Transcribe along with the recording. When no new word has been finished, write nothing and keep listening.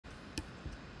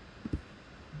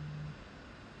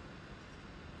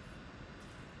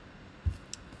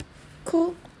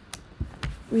Cool.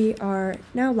 We are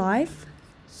now live,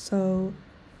 so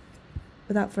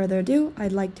without further ado,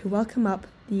 I'd like to welcome up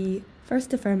the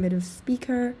first affirmative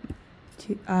speaker,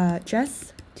 to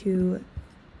Jess, to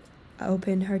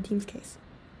open her team's case.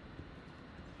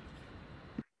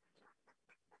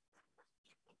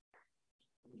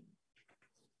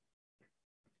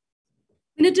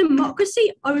 When a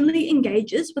democracy only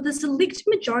engages with a select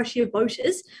majority of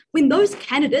voters, when those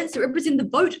candidates that represent the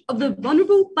vote of the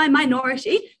vulnerable by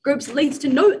minority groups leads to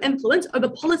no influence over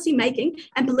policy making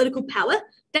and political power,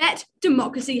 that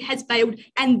democracy has failed,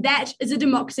 and that is a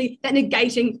democracy that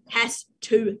negating has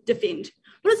to defend.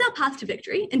 What is our path to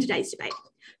victory in today's debate?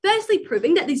 Firstly,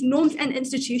 proving that these norms and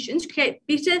institutions create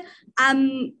better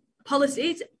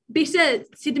policies, better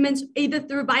sentiments, either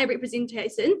through via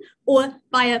representation or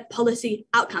via policy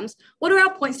outcomes. What are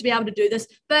our points to be able to do this?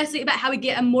 Firstly, about how we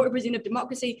get a more representative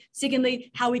democracy.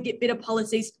 Secondly, how we get better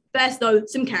policies. First, though,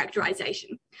 some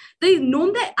characterization. The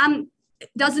norm that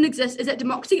doesn't exist is that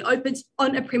democracy opens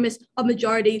on a premise of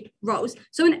majority roles.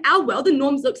 So in our world, the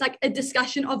norms looks like a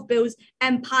discussion of bills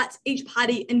and parts each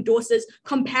party endorses.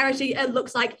 Comparatively, it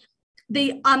looks like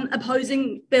the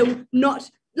opposing bill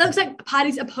looks like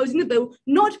parties opposing the bill,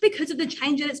 not because of the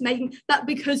change that it's making, but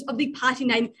because of the party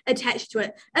name attached to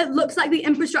it. It looks like the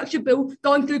infrastructure bill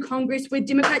going through Congress, where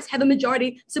Democrats have a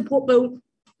majority support bill.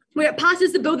 Where it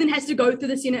passes, the bill then has to go through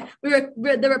the Senate,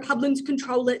 where the Republicans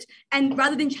control it. And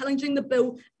rather than challenging the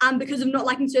bill because of not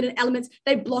liking certain elements,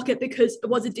 they block it because it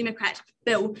was a Democrat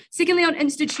bill. Secondly, on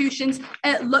institutions,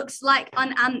 it looks like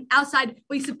on our side,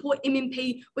 we support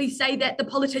MMP. We say that the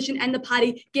politician and the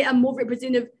party get a more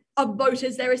representative of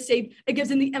voters they receive. It gives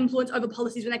them the influence over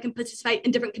policies when they can participate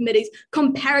in different committees.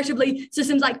 Comparatively,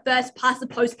 systems like first past the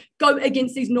post go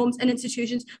against these norms and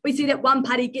institutions. We see that one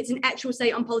party gets an actual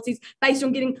say on policies based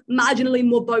on getting marginally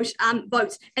more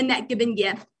votes in that given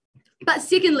year. But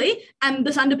secondly,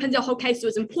 this underpins our whole case, so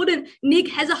it's important, NEG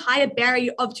has a higher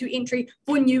barrier to entry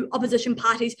for new opposition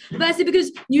parties. Firstly,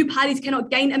 because new parties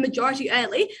cannot gain a majority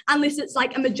early unless it's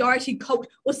like a majority cult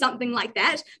or something like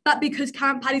that, but because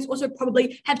current parties also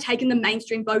probably have taken the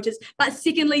mainstream voters. But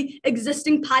secondly,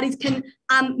 existing parties can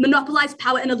monopolise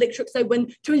power in electorates they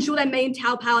win to ensure they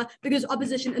maintain power, because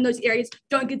opposition in those areas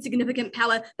don't get significant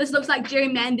power. This looks like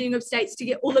gerrymandering of states to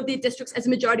get all of their districts as a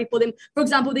majority for them. For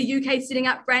example, the UK setting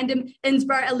up random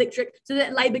Innsborough electorate so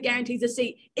that Labour guarantees a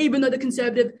seat, even though the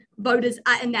Conservative voters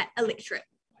are in that electorate.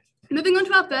 Moving on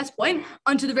to our first point,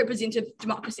 onto the representative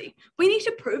democracy. We need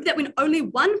to prove that when only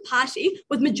one party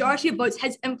with majority of votes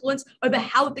has influence over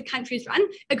how the country is run,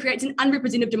 it creates an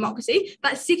unrepresentative democracy.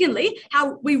 But secondly,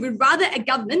 how we would rather a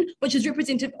government which is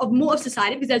representative of more of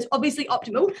society, because that's obviously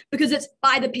optimal, because it's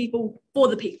by the people, for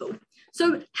the people.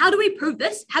 So how do we prove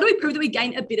this? How do we prove that we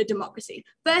gain a better democracy?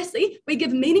 Firstly, we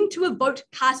give meaning to a vote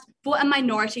cast for a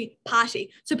minority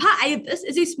party. So part A of this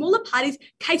is these smaller parties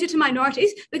cater to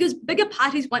minorities because bigger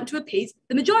parties want to appease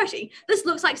the majority. This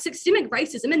looks like systemic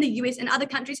racism in the US and other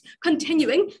countries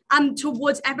continuing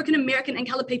towards African American and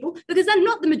coloured people because they're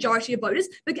not the majority of voters,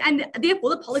 and therefore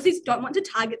the policies don't want to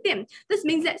target them. This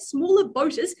means that smaller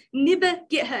voters never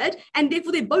get heard, and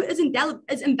therefore their vote is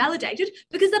invalidated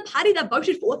because the party they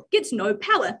voted for gets no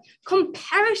power.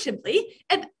 Comparatively,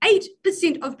 if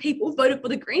 8% of people voted for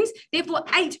the Greens, therefore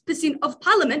 8% of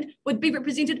Parliament would be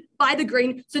represented by the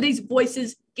Green, so these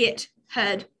voices get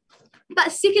heard.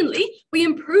 But secondly, we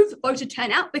improve voter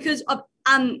turnout because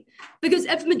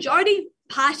if majority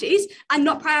parties are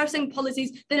not prioritising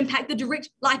policies that impact the direct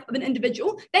life of an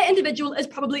individual, that individual is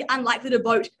probably unlikely to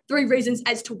vote. 3 reasons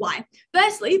as to why.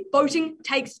 Firstly, voting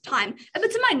takes time. If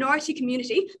it's a minority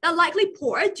community, they're likely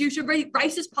poorer due to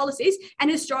racist policies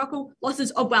and historical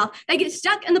losses of wealth. They get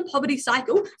stuck in the poverty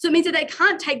cycle, so it means that they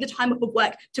can't take the time off of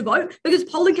work to vote because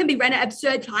polling can be ran at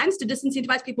absurd times to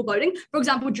disincentivise people voting, for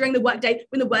example, during the workday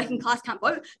when the working class can't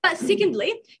vote. But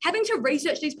secondly, having to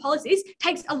research these policies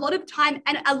takes a lot of time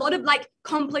and a lot of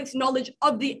complex knowledge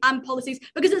of the policies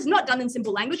because it's not done in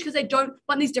simple language because they don't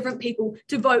want these different people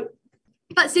to vote.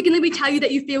 But secondly, we tell you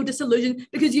that you feel disillusioned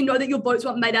because you know that your votes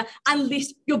won't matter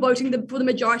unless you're voting for the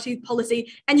majority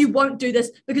policy, and you won't do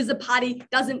this because the party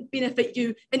doesn't benefit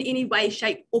you in any way,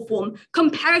 shape or form.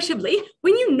 Comparatively,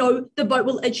 when you know the vote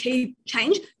will achieve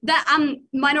change, that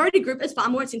minority group is far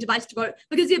more incentivized to vote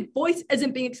because their voice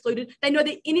isn't being excluded. They know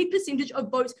that any percentage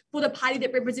of votes for the party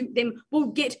that represent them will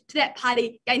get to that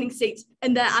party gaining seats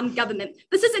in the government.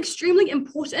 This is extremely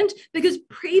important because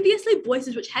previously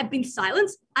voices which have been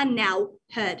silenced are now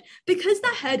heard. Because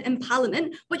they're heard in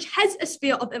Parliament, which has a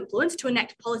sphere of influence to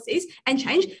enact policies and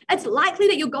change, it's likely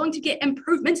that you're going to get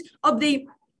improvements of the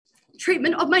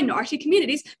treatment of minority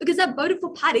communities because they've voted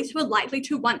for parties who are likely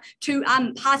to want to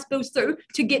pass bills through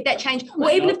to get that change. Or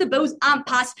even if the bills aren't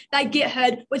passed, they get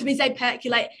heard, which means they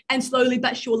percolate and slowly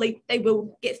but surely they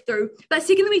will get through. But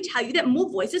secondly, we tell you that more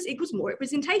voices equals more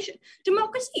representation.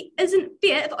 Democracy isn't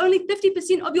fair if only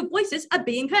 50% of your voices are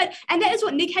being heard. And that is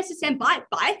what Nick has to stand by,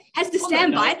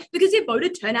 because their voter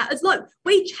turnout is low.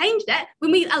 We change that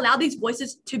when we allow these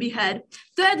voices to be heard.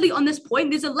 Thirdly, on this point,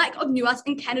 there's a lack of nuance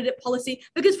in candidate policy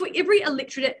because for every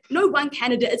electorate, no one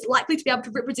candidate is likely to be able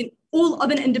to represent all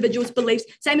of an individual's beliefs,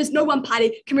 same as no one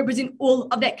party can represent all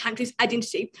of that country's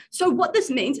identity. So what this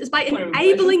means is by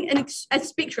enabling a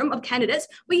spectrum of candidates,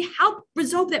 we help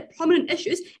resolve that prominent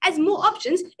issues as more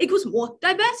options equals more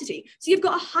diversity. So you've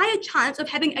got a higher chance of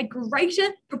having a greater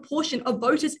proportion of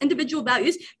voters' individual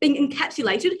values being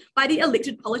encapsulated by the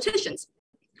elected politicians.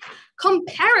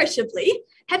 Comparatively,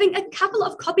 having a couple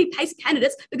of copy-paste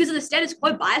candidates because of the status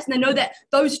quo bias, and they know that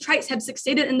those traits have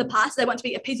succeeded in the past, they want to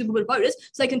be appeasable with voters,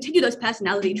 so they continue those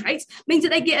personality traits, means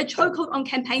that they get a chokehold on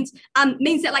campaigns,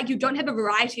 means that like you don't have a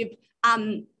variety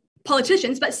of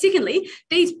politicians. But secondly,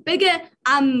 these bigger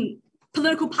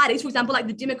political parties, for example, like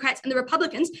the Democrats and the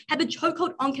Republicans, have a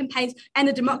chokehold on campaigns and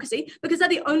the democracy because they're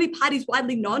the only parties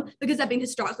widely known because they've been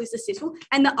historically successful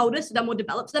and the older, so they're more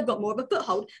developed, so they've got more of a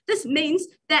foothold. This means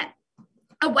that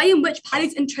a way in which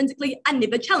parties intrinsically are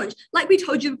never challenged. Like we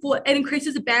told you before, it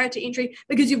increases the barrier to entry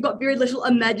because you've got very little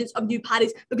emergence of new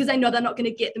parties because they know they're not going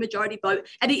to get the majority vote.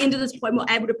 At the end of this point, we're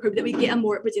able to prove that we get a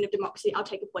more representative democracy. I'll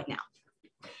take a point now.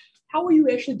 How will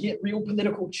you actually get real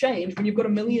political change when you've got a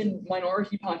million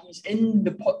minority parties in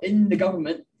the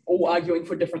government all arguing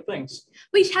for different things?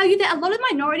 We tell you that a lot of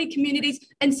minority communities'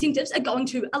 incentives are going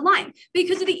to align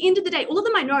because at the end of the day, all of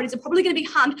the minorities are probably going to be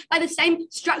harmed by the same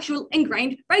structural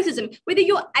ingrained racism. Whether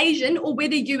you're Asian or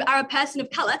whether you are a person of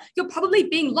color, you're probably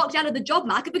being locked out of the job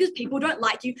market because people don't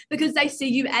like you because they see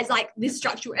you as like these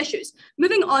structural issues.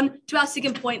 Moving on to our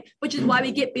second point, which is why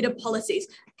we get better policies.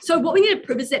 So what we need to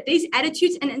prove is that these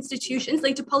attitudes and institutions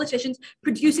lead to politicians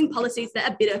producing policies that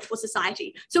are better for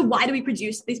society. So why do we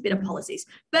produce these better policies?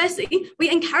 Firstly,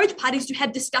 we encourage parties to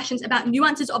have discussions about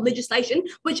nuances of legislation,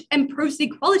 which improves the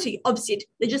quality of said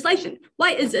legislation.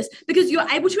 Why is this? Because you're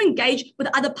able to engage with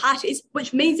other parties,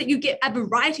 which means that you get a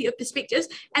variety of perspectives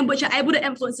and which are able to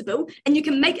influence the bill, and you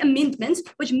can make amendments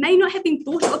which may not have been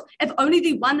thought of if only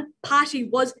the one party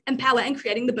was in power in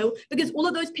creating the bill, because all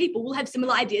of those people will have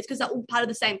similar ideas because they're all part of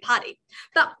the same party.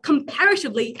 But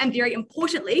comparatively, and very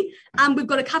importantly, we've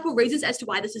got a couple of reasons as to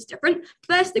why this is different.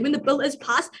 Firstly, when the bill is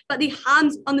passed, but the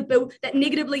harms on the bill that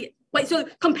comparatively,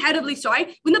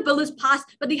 when the bill is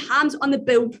passed, but the harms on the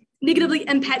bill negatively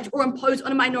impact or impose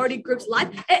on a minority group's life,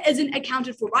 it isn't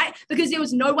accounted for, right? Because there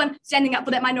was no one standing up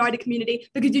for that minority community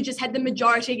because you just had the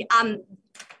majority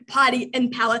party in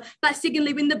power. But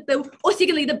secondly,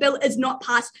 the bill is not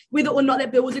passed, whether or not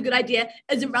that bill was a good idea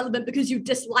isn't relevant because you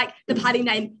dislike the party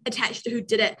name attached to who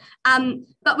did it.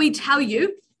 But we tell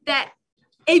you that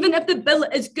even if the bill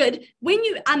is good, when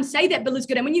you say that bill is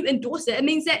good and when you endorse it, it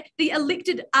means that the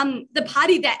elected, the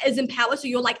party that is in power, so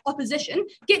your like opposition,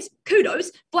 gets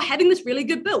kudos for having this really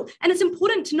good bill. And it's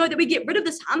important to know that we get rid of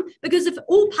this harm because if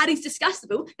all parties discuss the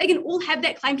bill, they can all have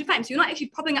that claim to fame. So you're not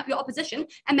actually propping up your opposition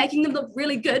and making them look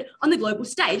really good on the global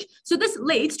stage. So this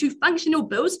leads to functional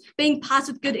bills being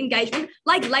passed with good engagement,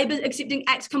 like Labour accepting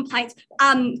ACT complaints,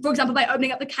 for example, by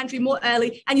opening up the country more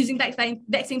early and using vaccine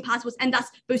passports and thus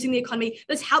boosting the economy.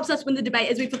 This helps us win the debate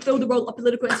as we fulfill the role of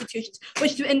political institutions,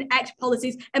 which to enact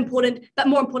policies important, but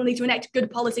more importantly, to enact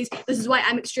good policies. This is why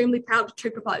I'm extremely proud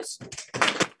to propose.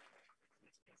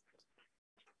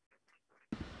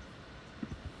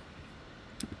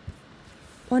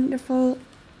 Wonderful.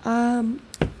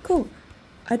 Cool.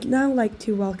 I'd now like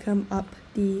to welcome up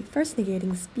the first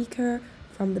negating speaker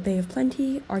from the Bay of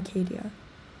Plenty, Arcadia.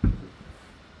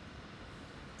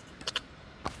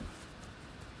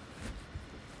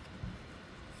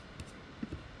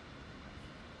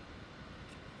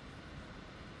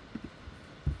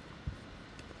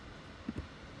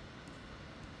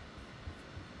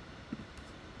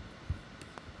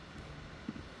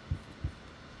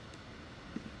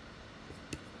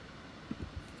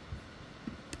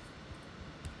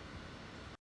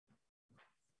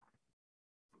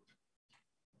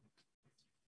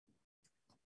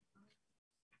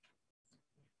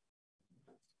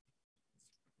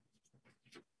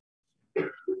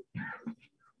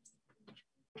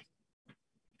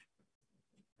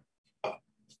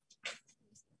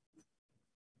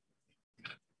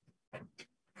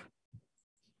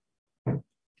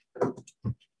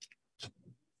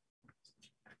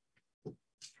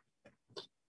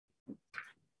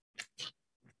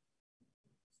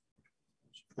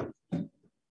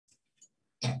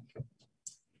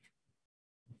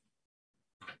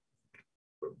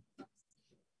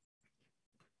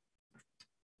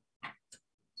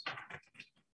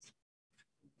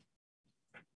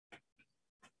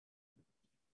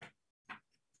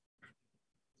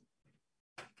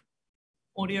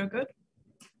 Audio good?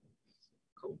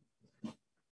 Cool.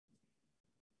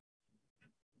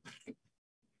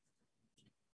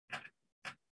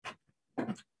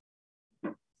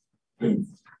 An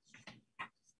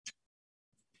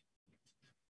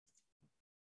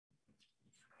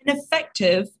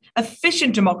effective,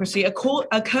 efficient democracy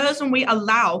occurs when we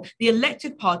allow the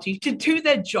elected party to do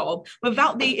their job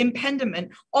without the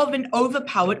impediment of an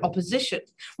overpowered opposition.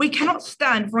 We cannot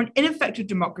stand for an ineffective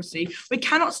democracy. We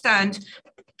cannot stand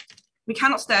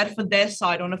for their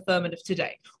side on affirmative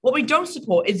today. What we don't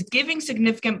support is giving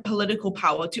significant political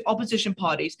power to opposition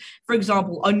parties. For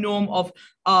example, a norm of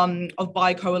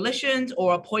by coalitions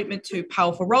or appointment to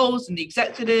powerful roles in the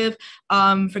executive,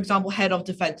 for example, head of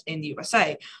defense in the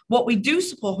USA. What we do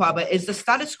support, however, is the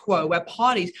status quo where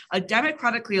parties are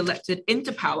democratically elected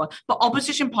into power, but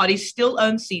opposition parties still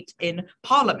earn seats in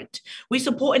parliament. We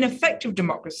support an effective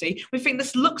democracy. We think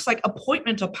this looks like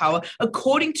appointment of power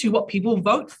according to what people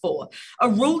vote for. A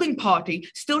ruling party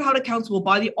still held accountable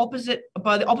by the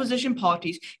opposition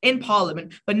parties in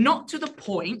parliament, but not to the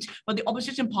point where the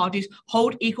opposition parties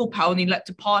hold equal power in the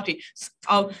elected party.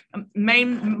 Our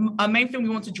main thing we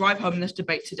want to drive home in this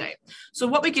debate today. So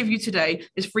what we give you today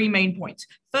is 3 main points.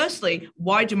 Firstly,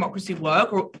 why democracy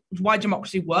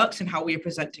works and how we are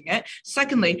presenting it.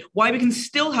 Secondly, why we can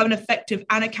still have an effective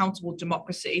and accountable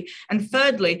democracy. And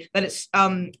thirdly, that it's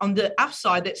on the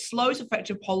upside that slows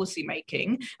effective policy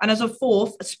making. And as a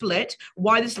fourth, a split,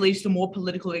 why this leads to more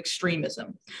political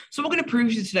extremism. So what we're going to prove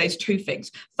to you today is 2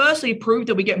 things. Firstly, prove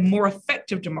that we get more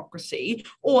effective democracy,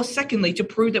 or secondly, to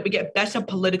prove that we get better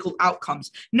political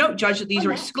outcomes. Note, Judge, that these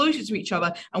are exclusive to each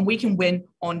other and we can win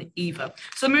on either.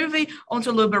 So moving on to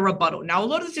a little bit of rebuttal. Now, a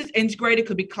lot of this is integrated,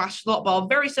 could be clashed a lot, but I'll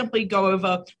very simply go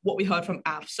over what we heard from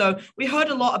Av. So we heard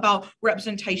a lot about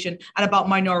representation and about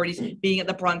minorities being at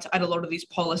the brunt at a lot of these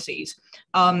policies.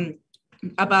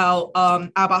 About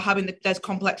having there's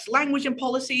complex language in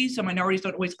policies, so minorities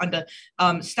don't always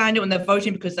understand it when they're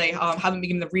voting because they haven't been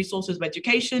given the resources of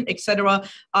education, etc.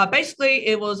 Basically,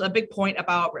 it was a big point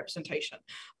about representation.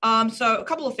 So a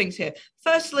couple of things here.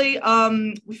 Firstly,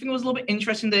 we think it was a little bit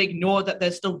interesting they ignored that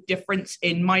there's still difference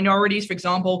in minorities. For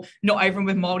example, not everyone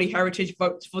with Māori heritage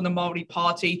votes for the Māori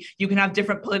party. You can have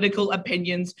different political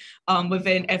opinions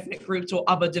within ethnic groups or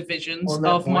other divisions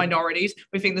of minorities.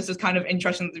 We think this is kind of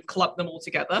interesting that they've clubbed them all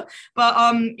together. But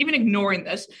even ignoring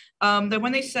this, then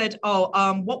when they said,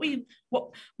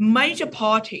 what major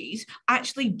parties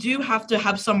actually do have to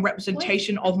have some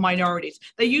representation of minorities.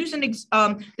 They use an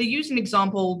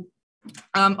example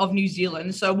of New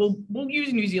Zealand, so we'll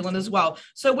use New Zealand as well.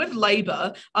 So with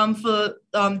Labour, for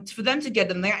them to get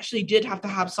them, they actually did have to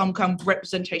have some kind of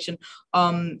representation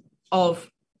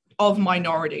of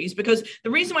minorities, because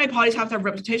the reason why parties have to have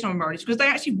representation of minorities is because they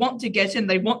actually want to get in,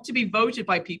 they want to be voted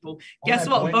by people. Guess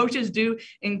what? Voters do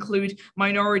include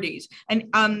minorities, and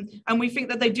we think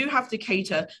that they do have to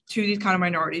cater to these kind of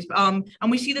minorities. And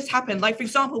we see this happen, like for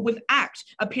example, with ACT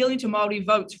appealing to Māori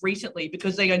votes recently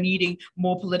because they are needing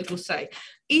more political say.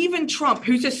 Even Trump,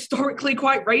 who's historically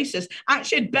quite racist,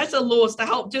 actually had better laws to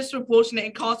help disproportionate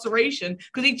incarceration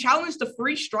because he challenged the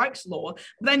 3 strikes law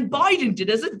than Biden did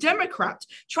as a Democrat.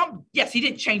 Trump, yes, he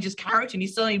didn't change his character and he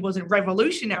certainly wasn't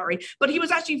revolutionary, but he was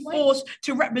actually forced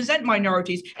to represent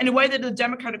minorities in a way that the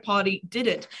Democratic Party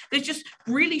didn't. This just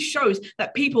really shows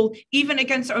that people, even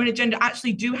against their own agenda,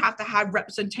 actually do have to have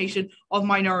representation of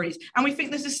minorities. And we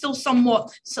think this is still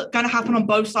somewhat going to happen on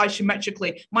both sides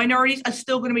symmetrically. Minorities are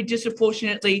still going to be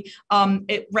disproportionately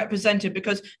represented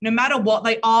because no matter what,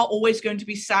 they are always going to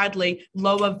be sadly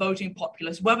lower voting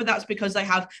populace, whether that's because they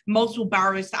have multiple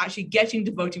barriers to actually getting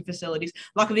to voting facilities,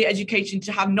 lack of the education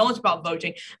to have knowledge about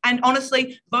voting. And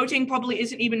honestly, voting probably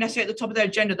isn't even necessarily at the top of their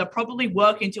agenda. They're probably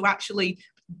working to actually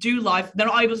do life. They're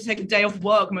not able to take a day off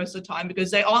work most of the time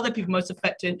because they are the people most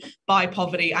affected by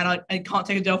poverty and can't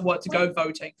take a day off work to go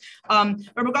voting. But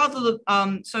regardless of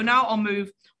the, so now I'll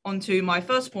move on to my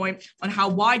first point on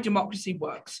why democracy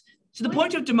works. So the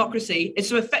point of democracy is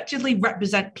to effectively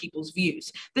represent people's views.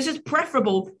 This is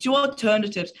preferable to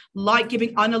alternatives like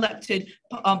giving unelected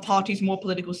parties more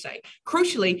political say.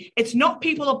 Crucially, it's not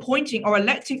people appointing or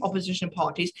electing opposition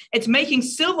parties, it's making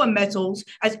silver medals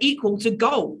as equal to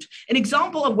gold. An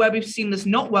example of where we've seen this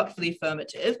not work for the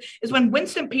affirmative is when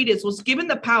Winston Peters was given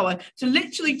the power to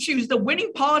literally choose the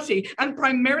winning party and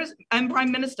prime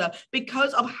minister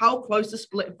because of how close the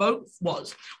split vote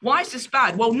was. Why is this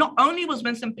bad? Well, not only was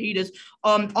Winston Peters leaders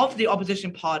of the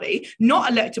opposition party,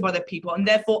 not elected by the people and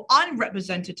therefore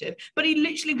unrepresentative, but he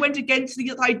literally went against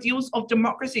the ideals of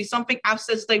democracy, something Av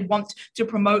says they want to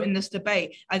promote in this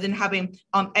debate, as in having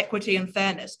equity and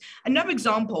fairness. Another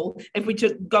example, if we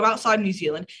go outside New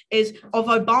Zealand, is of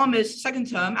Obama's second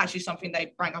term, actually something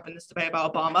they bring up in this debate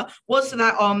about Obama, was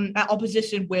that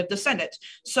opposition with the Senate.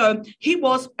 So he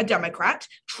was a Democrat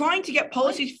trying to get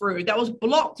policies through that was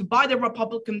blocked by the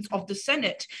Republicans of the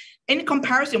Senate. In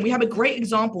comparison, we have a great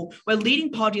example where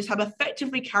leading parties have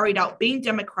effectively carried out being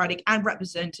democratic and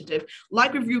representative,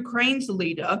 like with Ukraine's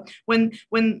leader, when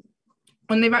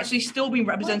they've actually still been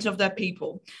representative of their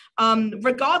people.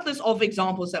 Regardless of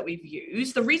examples that we've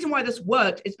used, the reason why this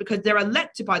worked is because they're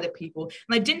elected by the people and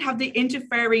they didn't have the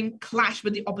interfering clash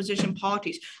with the opposition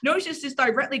parties. Notice this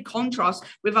directly contrasts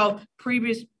with our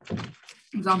previous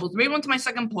examples. Moving on to my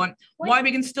second point, why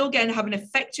we can still get and have an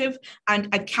effective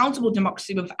and accountable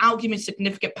democracy without giving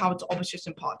significant power to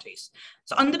opposition parties.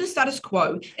 So under the status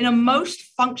quo, in a most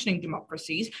functioning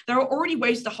democracies, there are already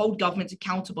ways to hold governments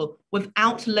accountable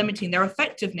without limiting their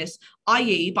effectiveness,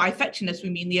 i.e. by effectiveness, we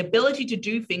mean the ability to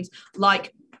do things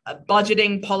like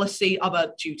budgeting, policy,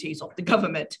 other duties of the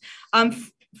government.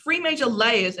 Three major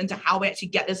layers into how we actually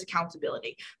get this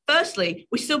accountability. Firstly,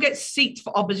 we still get seats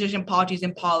for opposition parties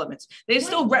in parliaments. They're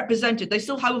still represented. They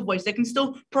still have a voice. They can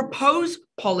still propose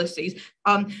policies,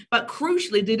 but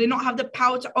crucially, they do not have the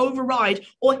power to override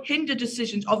or hinder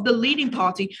decisions of the leading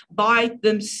party by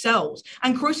themselves.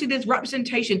 And crucially, this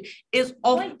representation is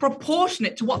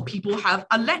proportionate to what people have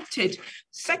elected.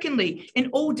 Secondly, in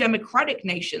all democratic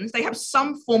nations, they have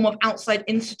some form of outside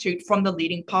institute from the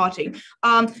leading party.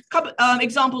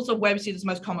 Examples of where we see this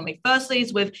most commonly. Firstly,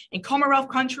 is in Commonwealth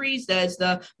countries, there's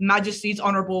the Majesty's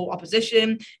Honourable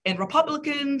Opposition. In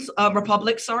republics,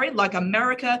 like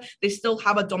America, they still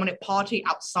have a dominant party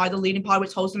outside the leading party,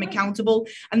 which holds them accountable.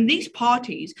 And these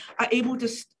parties are able to,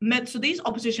 so these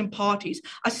opposition parties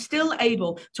are still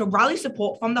able to rally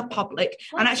support from the public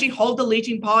and actually hold the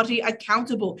leading party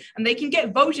accountable. And they can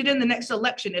get voted in the next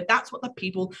election if that's what the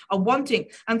people are wanting.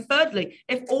 And thirdly,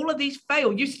 if all of these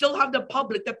fail, you still have the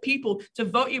public, the people,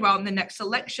 to vote you out in the next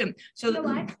election. So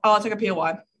I'll take a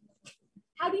POI.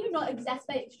 How do you not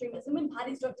exacerbate extremism when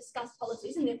parties don't discuss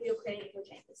policies and therefore you're creating echo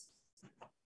chambers?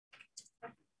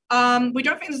 We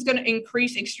don't think this is going to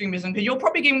increase extremism because you're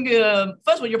probably giving,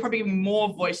 first of all, you're probably giving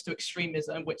more voice to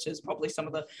extremism, which is probably some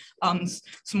of the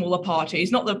smaller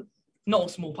parties, not all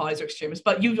small parties are extremists,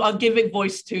 but you are giving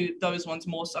voice to those ones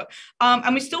more so.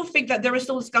 And we still think that there is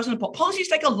still discussion about policies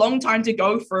take a long time to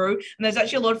go through. And there's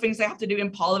actually a lot of things they have to do in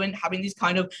Parliament, having these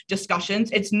kind of discussions.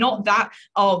 It's not that,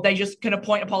 they just can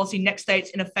appoint a policy next day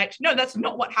it's in effect. No, that's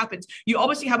not what happens. You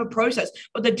obviously have a process,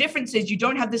 but the difference is you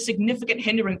don't have the significant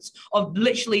hindrance of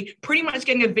literally pretty much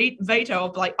getting a veto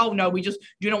of like, oh no, we just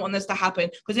do not want this to happen.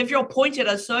 Because if you're appointed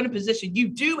at a certain position, you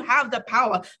do have the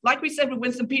power, like we said with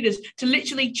Winston Peters, to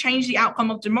literally change the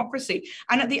outcome of democracy.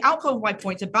 And at the outcome of my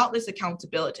point about this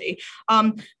accountability,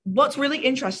 what's really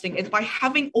interesting is by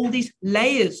having all these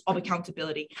layers of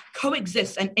accountability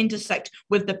coexist and intersect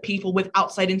with the people, with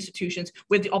outside institutions,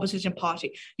 with the opposition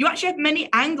party, you actually have many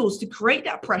angles to create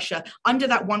that pressure under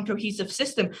that one cohesive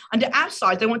system. Under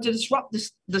outside, they want to disrupt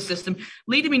the system,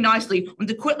 leading me nicely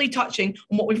onto quickly touching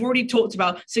on what we've already talked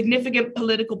about, significant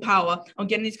political power on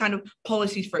getting these kind of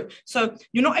policies through. So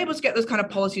you're not able to get those kind of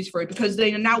policies through because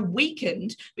they are now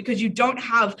weakened because you don't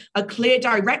have a clear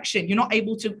direction. You're not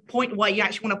able to point where you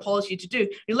actually want a policy to do.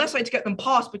 You're less likely to get them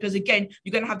passed because, again,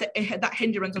 you're going to have that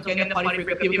hindrance of getting a party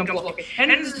through. People come blocking.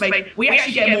 And in this debate, we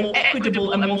actually get a more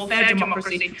equitable and more fair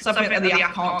democracy, something that the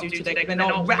app can't do today. They're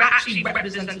not actually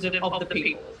representative of the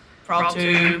people. Proud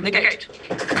to negate.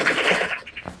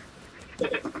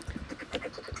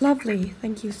 Lovely,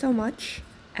 thank you so much.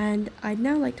 And I'd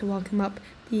now like to welcome up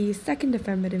the second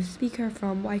affirmative speaker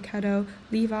from Waikato,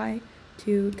 Levi,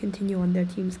 to continue on their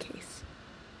team's case.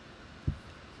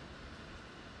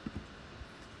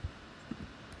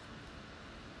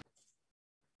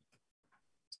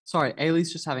 Sorry,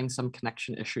 Ailey's just having some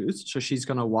connection issues, so she's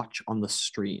going to watch on the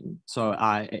stream. So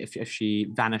if she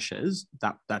vanishes,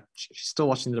 that she's still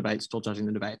watching the debate, still judging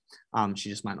the debate. She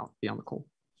just might not be on the call.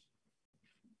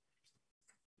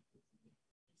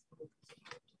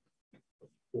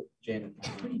 Jen.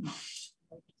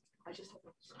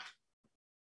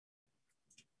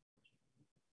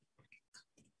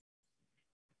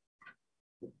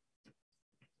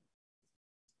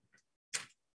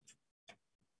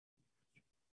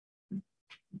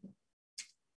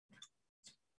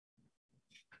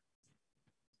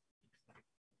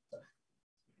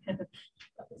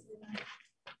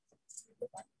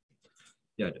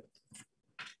 Yeah, I do.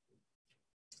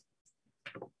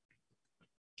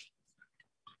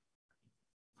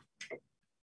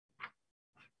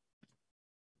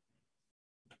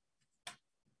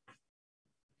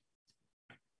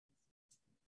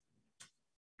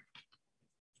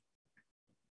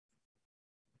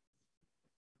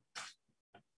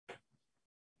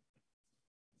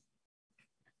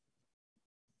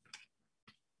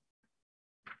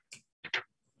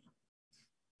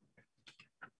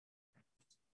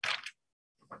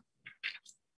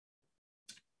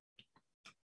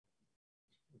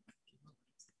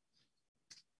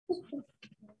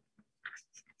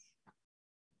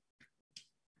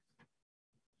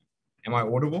 Am I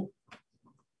audible?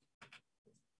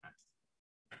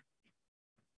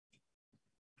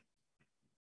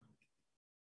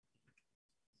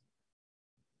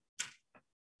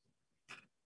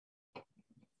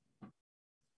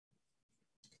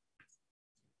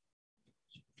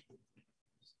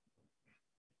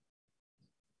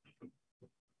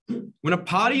 When a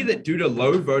party that, due to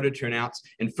low voter turnouts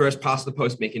and first past the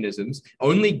post mechanisms,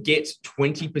 only gets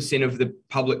 20% of the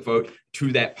public vote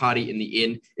to that party in the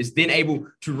end, is then able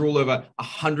to rule over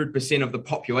 100% of the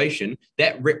population,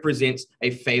 that represents a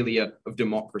failure of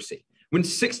democracy. When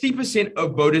 60%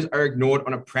 of voters are ignored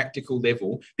on a practical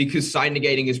level because side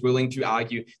negating is willing to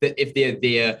argue that if they're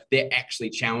there, they're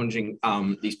actually challenging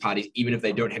these parties, even if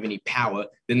they don't have any power,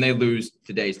 then they lose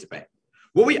today's debate.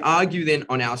 What we argue then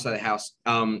on our side of the house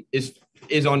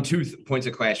is on two points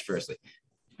of clash, firstly.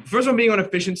 The first one being on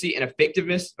efficiency and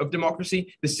effectiveness of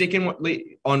democracy, the second one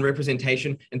on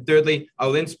representation, and thirdly,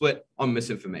 I'll then split on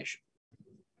misinformation.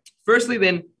 Firstly,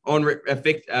 then, on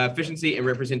efficiency and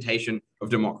representation of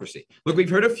democracy. Look, we've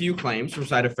heard a few claims from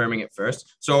side affirming at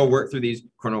first, so I'll work through these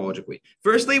chronologically.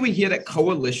 Firstly, we hear that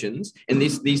coalitions and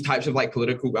these types of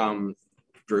political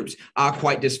groups are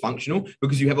quite dysfunctional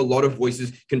because you have a lot of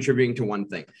voices contributing to one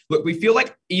thing. Look, we feel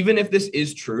like even if this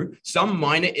is true, some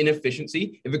minor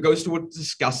inefficiency, if it goes towards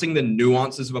discussing the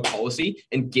nuances of a policy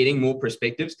and getting more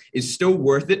perspectives, is still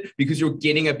worth it because you're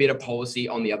getting a better policy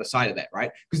on the other side of that,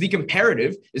 right? Because the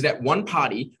comparative is that one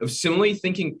party of similarly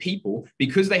thinking people,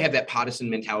 because they have that partisan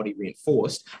mentality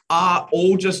reinforced, are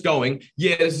all just going,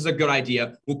 yeah, this is a good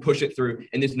idea, we'll push it through,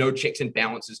 and there's no checks and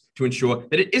balances to ensure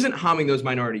that it isn't harming those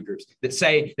minority groups that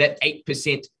say that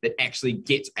 8% that actually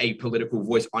gets a political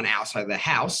voice on our side of the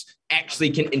house actually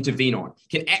can intervene on,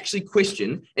 can actually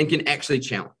question, and can actually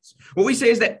challenge. What we say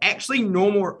is that actually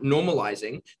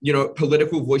normalizing,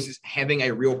 political voices having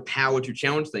a real power to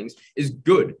challenge things is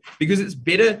good because it's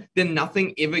better than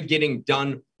nothing ever getting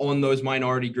done on those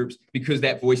minority groups because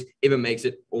that voice ever makes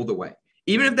it all the way.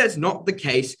 Even if that's not the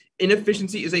case,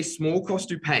 inefficiency is a small cost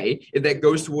to pay if that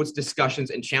goes towards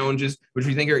discussions and challenges, which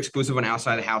we think are exclusive on our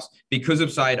side of the house because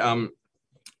of side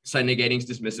negating's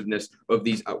dismissiveness of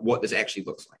these what this actually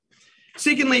looks like.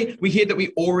 Secondly, we hear that we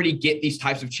already get these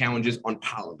types of challenges on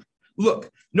Parliament.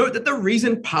 Look, note that the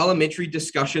reason parliamentary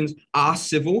discussions are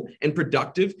civil and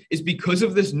productive is because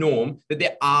of this norm that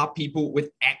there are people with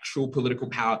actual political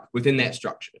power within that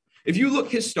structure. If you look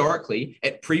historically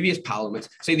at previous parliaments,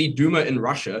 say the Duma in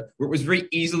Russia, where it was very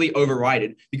easily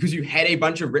overridden because you had a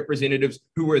bunch of representatives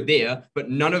who were there, but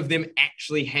none of them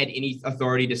actually had any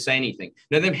authority to say anything.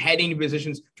 None of them had any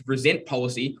positions to present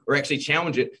policy or actually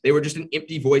challenge it. They were just an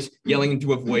empty voice yelling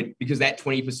into a void because that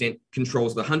 20%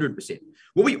 controls the 100%.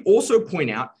 What we also point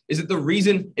out is that the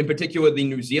reason, in particular, the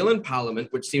New Zealand Parliament,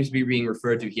 which seems to be being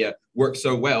referred to here, works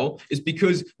so well, is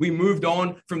because we moved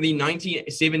on from the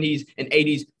 1970s and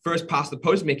 80s first past the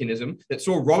post mechanism that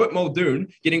saw Robert Muldoon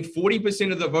getting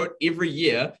 40% of the vote every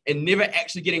year and never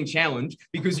actually getting challenged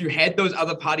because you had those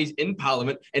other parties in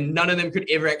Parliament and none of them could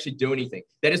ever actually do anything.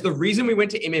 That is the reason we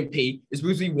went to MMP, is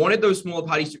because we wanted those smaller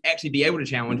parties to actually be able to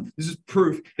challenge. This is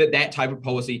proof that that type of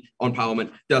policy on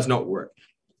Parliament does not work.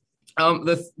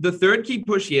 The third key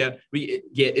push here we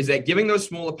get is that giving those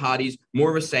smaller parties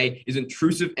more of a say is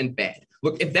intrusive and bad.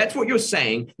 Look, if that's what you're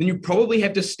saying, then you probably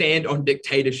have to stand on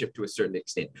dictatorship to a certain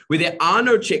extent, where there are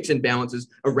no checks and balances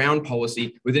around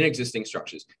policy within existing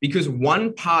structures, because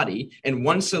one party and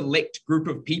one select group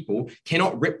of people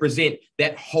cannot represent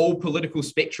that whole political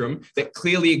spectrum that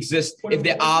clearly exists if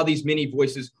there are these many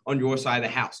voices on your side of the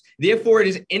house. Therefore, it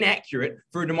is inaccurate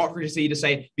for a democracy to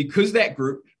say, because that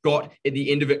group got at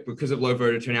the end of it, because of low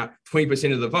voter turnout,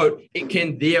 20% of the vote, it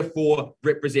can therefore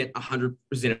represent 100%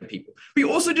 of people. We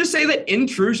also just say that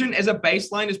intrusion as a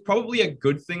baseline is probably a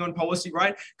good thing on policy,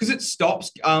 right? Because it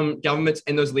stops governments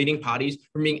and those leading parties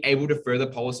from being able to further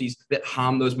policies that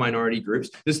harm those minority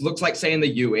groups. This looks like, say, in the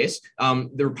US,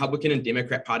 the Republican and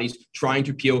Democrat parties trying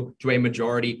to appeal to a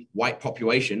majority white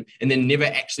population and then never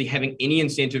actually having any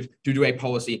incentive to do a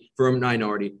policy for a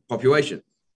minority population.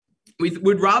 We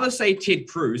would rather say Ted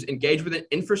Cruz engage with an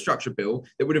infrastructure bill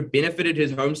that would have benefited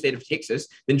his home state of Texas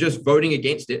than just voting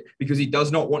against it because he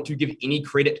does not want to give any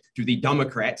credit to the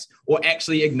Democrats or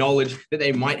actually acknowledge that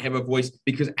they might have a voice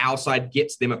because our side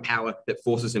gets them a power that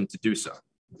forces him to do so.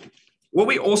 What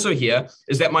we also hear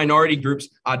is that minority groups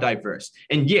are diverse.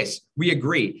 And yes, we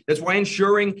agree. That's why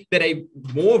ensuring that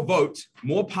more votes,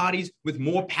 more parties with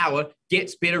more power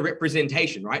gets better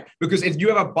representation, right? Because if you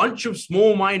have a bunch of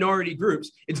small minority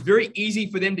groups, it's very easy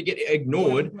for them to get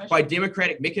ignored by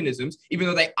democratic mechanisms, even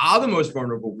though they are the most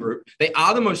vulnerable group, they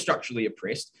are the most structurally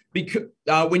oppressed, because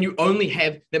when you only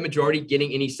have the majority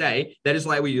getting any say, that is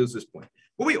why we use this point.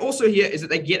 What we also hear is that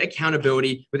they get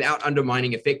accountability without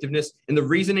undermining effectiveness. And the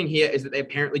reasoning here is that they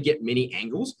apparently get many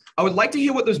angles. I would like to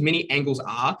hear what those many angles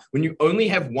are when you only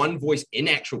have one voice in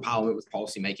actual parliament with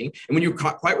policymaking, and when you're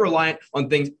quite reliant on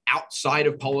things outside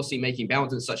of policymaking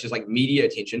balances, such as like media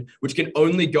attention, which can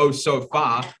only go so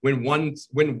far when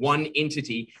one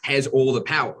entity has all the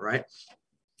power, right?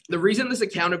 The reason this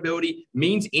accountability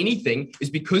means anything is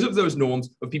because of those norms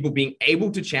of people being able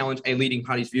to challenge a leading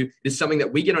party's view. It is something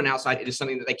that we get on our side. It is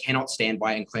something that they cannot stand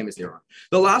by and claim as their own.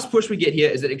 The last push we get here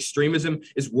is that extremism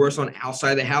is worse on our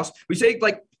side of the house. We say,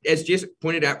 like, as Jess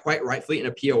pointed out quite rightfully in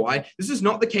a POI, this is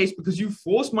not the case because you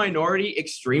force minority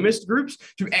extremist groups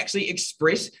to actually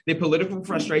express their political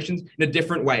frustrations in a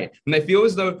different way. When they feel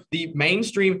as though the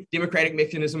mainstream democratic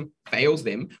mechanism fails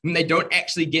them, when they don't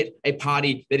actually get a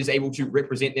party that is able to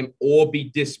represent them or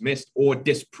be dismissed or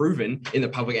disproven in the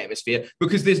public atmosphere,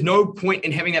 because there's no point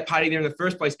in having that party there in the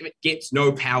first place if it gets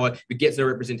no power, if it gets no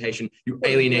representation, you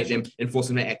alienate them and force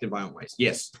them to act in violent ways.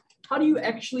 Yes. How do you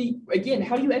actually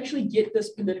get this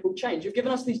political change? You've given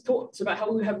us these thoughts about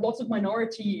how we have lots of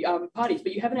minority parties,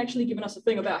 but you haven't actually given us a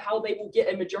thing about how they will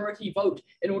get a majority vote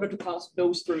in order to pass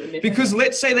bills through. Because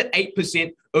let's say that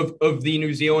 8% of the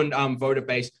New Zealand voter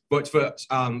base votes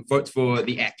for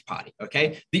the ACT Party,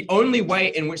 okay? The only way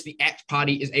in which the ACT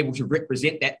Party is able to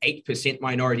represent that 8%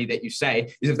 minority that you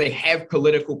say is if they have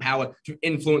political power to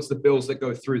influence the bills that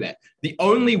go through that. The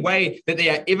only way that they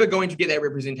are ever going to get that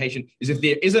representation is if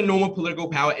there is a normal political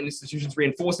power and institutions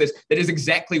reinforce this. That is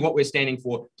exactly what we're standing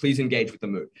for. Please engage with the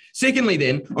move. Secondly,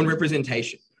 then, on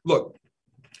representation. Look,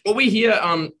 what we hear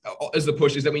as the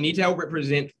push is that we need to help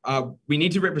represent,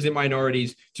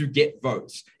 minorities to get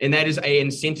votes. And that is an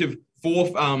incentive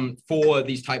for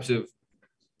these types of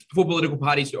for political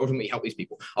parties to ultimately help these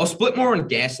people. I'll split more on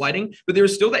gaslighting, but there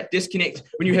is still that disconnect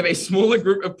when you have a smaller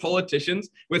group of politicians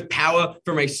with power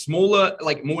from a smaller,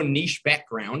 like more niche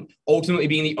background, ultimately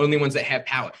being the only ones that have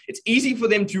power. It's easy for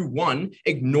them to, one,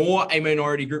 ignore a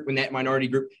minority group when that minority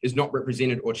group is not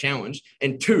represented or challenged,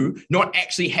 and two, not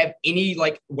actually have any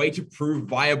like way to prove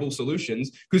viable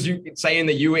solutions. Because you say in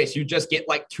the US, you just get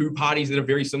like two parties that are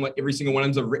very similar. Every single one of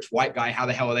them is a rich white guy. How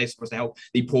the hell are they supposed to help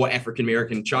the poor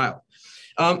African-American child?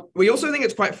 We also think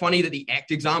it's quite funny that the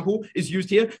ACT example is used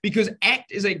here because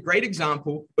ACT is a great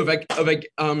example of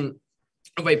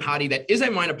a party that is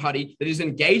a minor party that is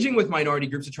engaging with minority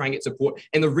groups to try and get support.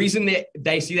 And the reason that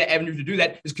they see that avenue to do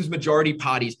that is because majority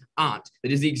parties aren't.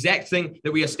 That is the exact thing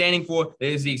that we are standing for. That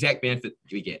is the exact benefit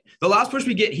we get. The last push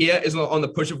we get here is on the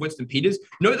push of Winston Peters.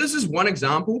 Note this is one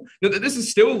example. Note that this has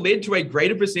still led to a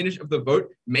greater percentage of the vote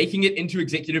making it into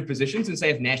executive positions, and say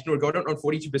if National had got it on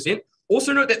 42%.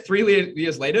 Also note that 3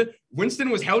 years later, Winston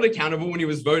was held accountable when he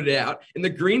was voted out, and the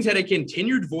Greens had a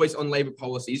continued voice on Labour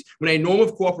policies when a norm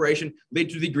of cooperation led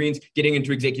to the Greens getting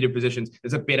into executive positions.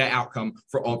 There's a better outcome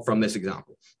from this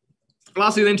example.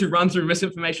 Lastly, then, to run through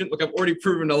misinformation. Look, I've already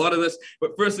proven a lot of this,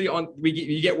 but firstly,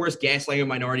 you get worse gaslighting of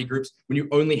minority groups when you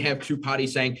only have two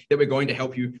parties saying that we're going to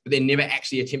help you, but they're never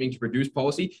actually attempting to produce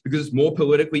policy because it's more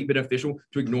politically beneficial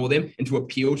to ignore them and to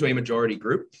appeal to a majority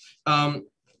group.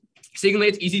 Secondly,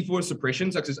 it's easy for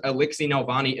suppression, such as Alexei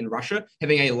Navalny in Russia,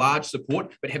 having a large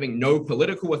support, but having no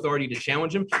political authority to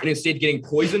challenge him, and instead getting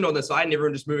poisoned on the side and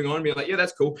everyone just moving on and being like, yeah,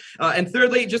 that's cool. And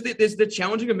thirdly, just there's the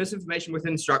challenging of misinformation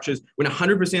within structures when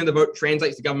 100% of the vote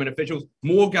translates to government officials,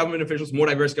 more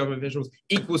diverse government officials,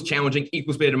 equals challenging,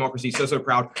 equals better democracy. So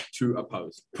proud to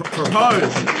oppose. Propose.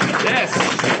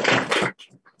 Yes.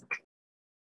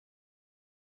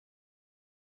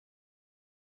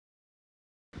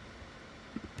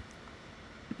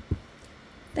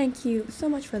 Thank you so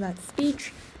much for that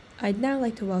speech. I'd now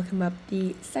like to welcome up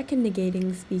the second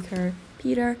negating speaker,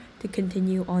 Peter, to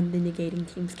continue on the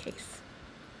negating team's case.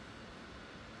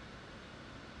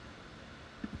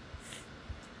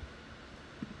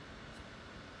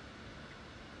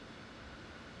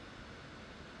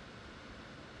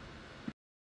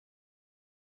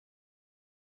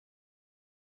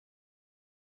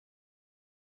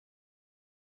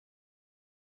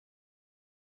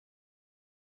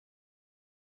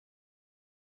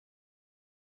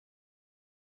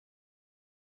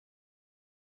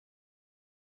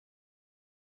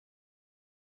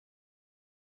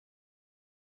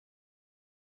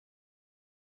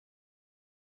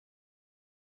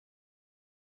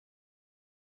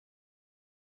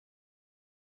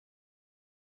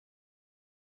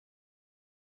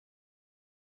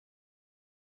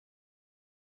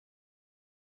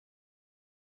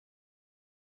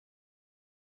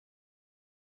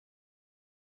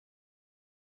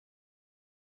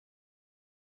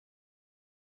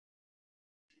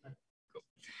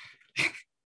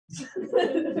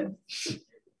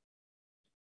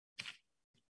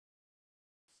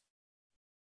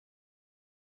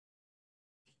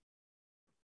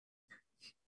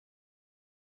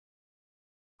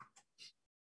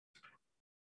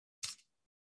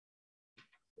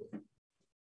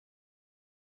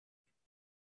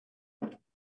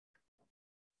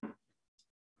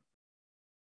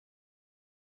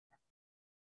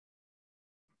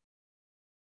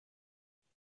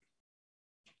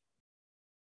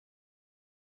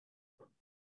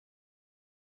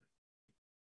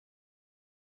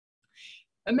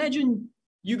 Imagine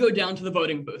you go down to the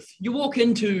voting booth. You walk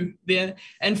into there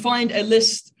and find a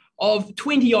list of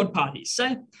 20 odd parties.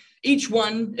 So each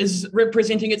one is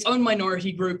representing its own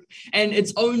minority group and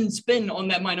its own spin on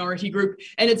that minority group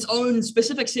and its own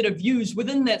specific set of views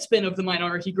within that spin of the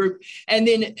minority group. And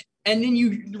then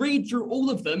you read through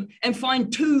all of them and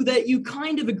find two that you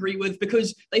kind of agree with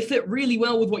because they fit really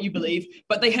well with what you believe,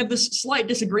 but they have this slight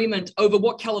disagreement over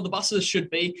what color the buses should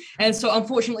be. And so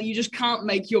unfortunately, you just can't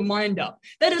make your mind up.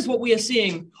 That is what we are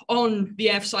seeing on the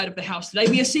AF side of the House today.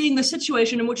 We are seeing the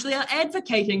situation in which they are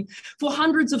advocating for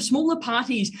hundreds of smaller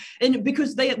parties. And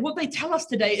because what they tell us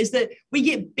today is that we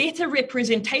get better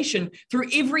representation through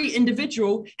every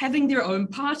individual having their own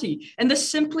party. And this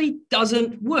simply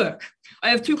doesn't work. I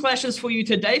have two clashes for you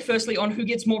today. Firstly, on who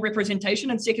gets more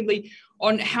representation, and secondly,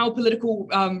 on how political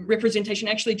representation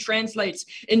actually translates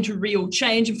into real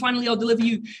change. And finally, I'll deliver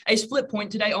you a split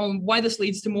point today on why this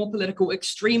leads to more political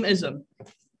extremism.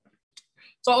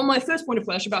 So on my first point of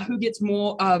clash about who gets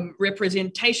more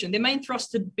representation, the main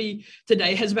thrust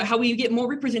today has about how we get more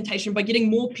representation by getting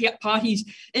more parties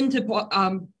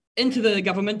into the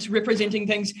government representing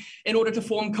things in order to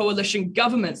form coalition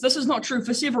governments. This is not true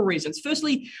for several reasons.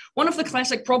 Firstly, one of the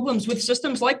classic problems with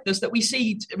systems like this that we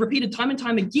see repeated time and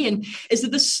time again is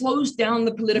that this slows down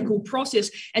the political process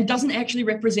and doesn't actually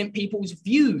represent people's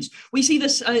views. We see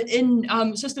this in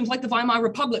systems like the Weimar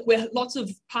Republic, where lots of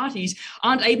parties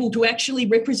aren't able to actually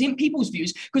represent people's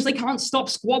views because they can't stop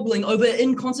squabbling over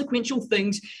inconsequential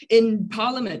things in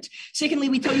parliament. Secondly,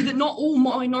 we tell you that not all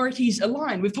minorities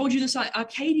align. We've told you this at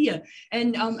Arcadia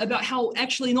and about how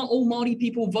actually not all Māori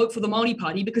people vote for the Māori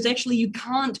Party because actually you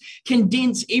can't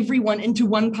condense everyone into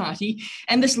one party.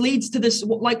 And this leads to this,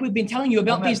 like we've been telling you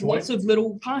about these lots of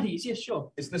little parties. Yes,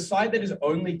 sure. It's the side that is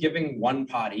only giving one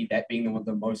party, that being the one with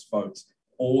the most votes,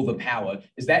 all the power.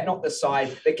 Is that not the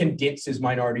side that condenses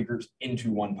minority groups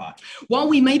into one party? While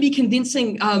we may be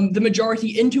condensing the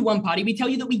majority into one party, we tell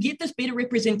you that we get this better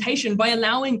representation by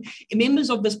allowing members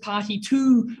of this party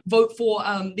to vote for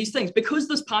these things. Because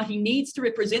this party needs to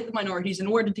represent the minorities in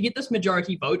order to get this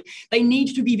majority vote, they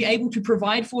need to be able to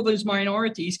provide for those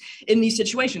minorities in these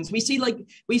situations. We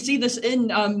see this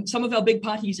in some of our big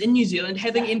parties in New Zealand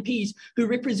having MPs who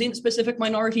represent specific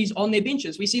minorities on their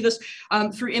benches. We see this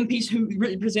through MPs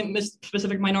who represent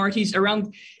specific minorities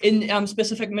around in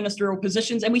specific ministerial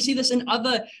positions. And we see this in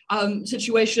other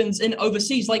situations in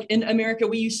overseas, like in America,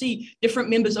 where you see different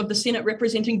members of the Senate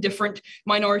representing different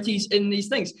minorities in these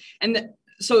things. And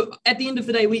so at the end of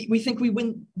the day, we think we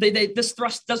win. This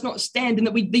thrust does not stand, and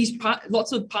that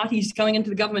lots of parties going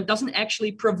into the government doesn't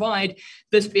actually provide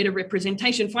this better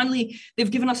representation. Finally,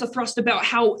 they've given us a thrust about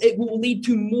how it will lead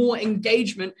to more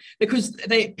engagement because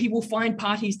people find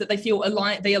parties that they feel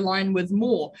they align with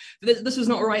more. This is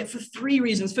not right for three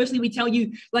reasons. Firstly, we tell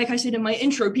you, like I said in my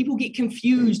intro, people get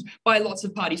confused by lots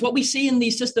of parties. What we see in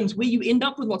these systems where you end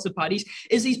up with lots of parties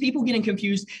is these people getting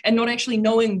confused and not actually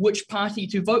knowing which party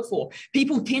to vote for.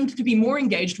 People tend to be more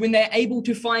engaged when they're able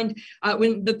to find,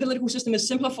 when the political system is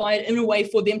simplified in a way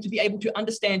for them to be able to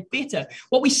understand better.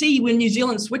 What we see when New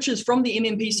Zealand switches from the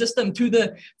MMP system to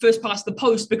the first past the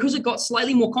post, because it got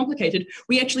slightly more complicated,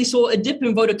 we actually saw a dip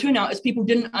in voter turnout as people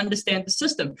didn't understand the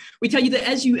system. We tell you that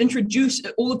as you introduce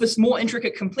all of this more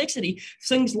intricate complexity,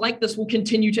 things like this will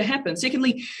continue to happen.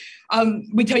 Secondly,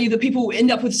 we tell you that people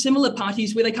end up with similar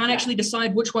parties where they can't actually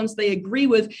decide which ones they agree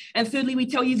with. And thirdly, we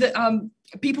tell you that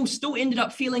people still ended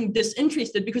up feeling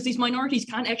disinterested because these minorities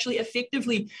can't actually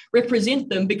effectively represent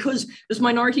them because this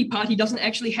minority party doesn't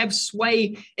actually have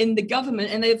sway in the government,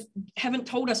 and they haven't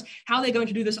told us how they're going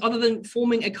to do this other than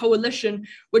forming a coalition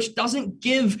which doesn't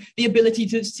give the ability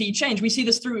to see change. We see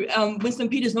this through Winston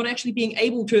Peters not actually being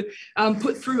able to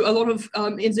put through a lot of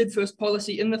NZ First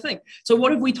policy in the thing. So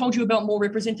what have we told you about more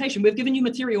representation? We've given you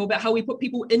material about how we put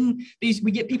people in these,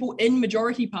 we get people in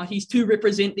majority parties to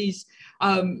represent these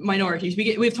minorities.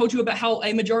 We've told you about how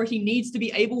a majority needs to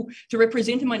be able to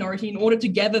represent a minority in order to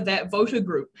gather that voter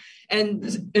group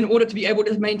and in order to be able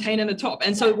to maintain in the top.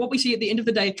 And so what we see at the end of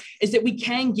the day is that we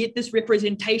can get this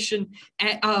representation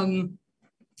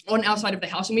on our side of the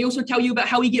House. And we also tell you about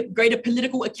how we get greater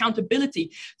political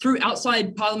accountability through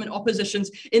outside Parliament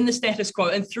oppositions in the status quo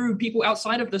and through people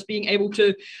outside of this being able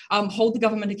to hold the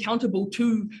government accountable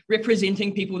to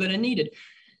representing people that are needed.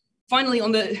 Finally,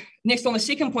 on the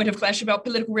second point of clash about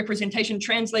political representation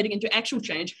translating into actual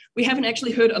change, we haven't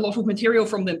actually heard a lot of material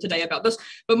from them today about this,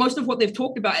 but most of what they've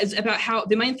talked about is about how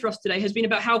the main thrust today has been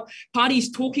about how parties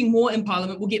talking more in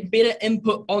Parliament will get better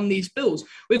input on these bills.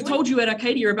 We've told you at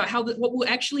Arcadia about how what will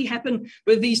actually happen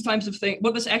with these types of things.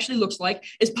 What this actually looks like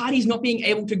is parties not being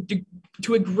able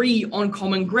to agree on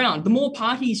common ground. The more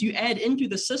parties you add into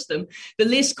the system, the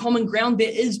less common ground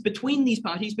there is between these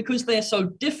parties because they're so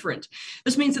different.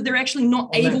 This means that they're actually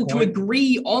not able to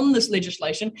agree on this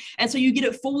legislation. And so you get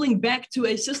it falling back to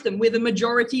a system where the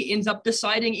majority ends up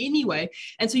deciding anyway.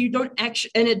 And so you don't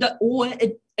actually, and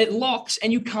it locks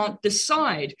and you can't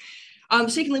decide.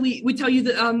 Secondly, we tell you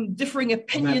that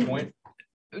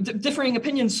differing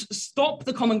opinions stop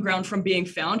the common ground from being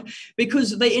found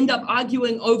because they end up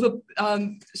arguing over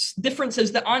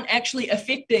differences that aren't actually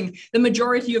affecting the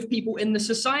majority of people in the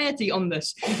society on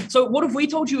this. So what have we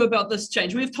told you about this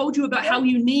change? We've told you about how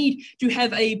you need to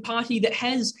have a party that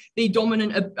has the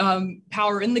dominant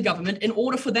power in the government in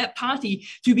order for that party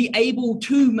to be able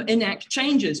to enact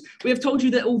changes. We have told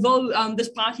you that although this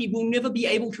party will never be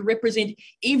able to represent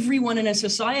everyone in a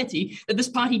society, that this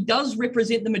party does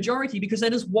represent the majority because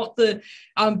that is what the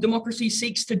democracy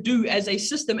seeks to do as a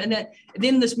system, and that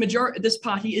then this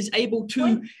party is able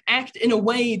to act in a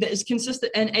way that is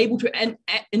consistent and able to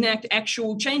enact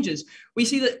actual changes. We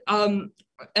see that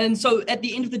and so at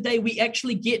the end of the day, we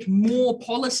actually get more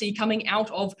policy coming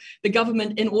out of the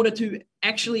government in order to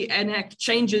actually enact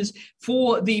changes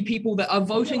for the people that are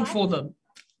voting for them.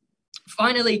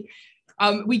 Finally,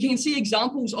 we can see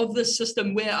examples of this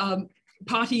system where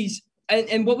parties,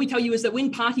 and what we tell you is that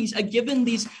when parties are given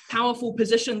these powerful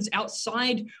positions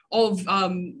outside of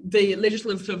the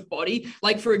legislative body,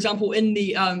 like for example, in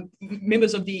the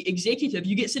members of the executive,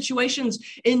 you get situations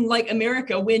in like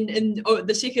America when in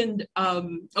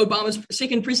Obama's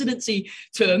second presidency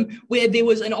term, where there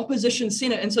was an opposition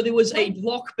Senate. And so there was a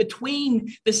block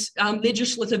between this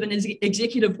legislative and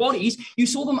executive bodies. You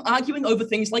saw them arguing over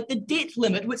things like the debt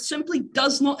limit, which simply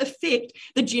does not affect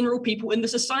the general people in the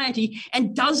society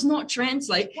and does not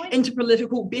translate into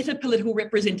better political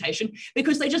representation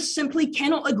because they just simply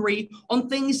cannot agree on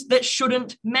things that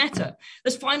shouldn't matter.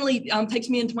 This finally takes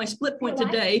me into my split point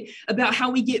today about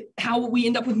how we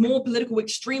end up with more political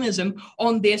extremism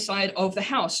on their side of the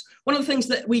House. One of the things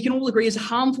that we can all agree is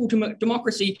harmful to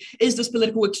democracy is this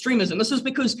political extremism. This is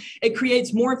because it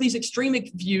creates more of these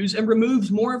extremic views and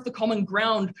removes more of the common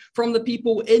ground from the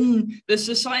people in the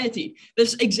society.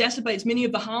 This exacerbates many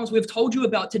of the harms we've told you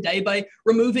about today by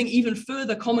removing even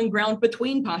further common ground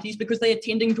between parties because they are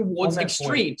tending towards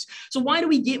extremes. So why do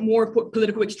we get more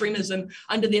political extremism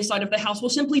under their side of the House? Well,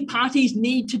 simply parties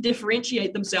need to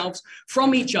differentiate themselves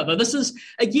from each other. This is,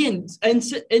 again,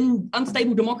 in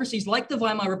unstable democracies like the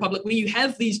Weimar Republic, where you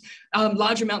have these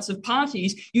large amounts of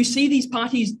parties, you see these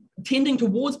parties tending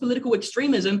towards political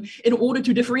extremism in order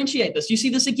to differentiate this. You see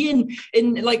this again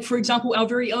in, like, for example, our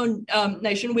very own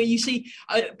nation, where you see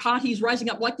parties rising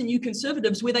up like the New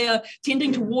Conservatives, where they are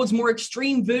tending towards more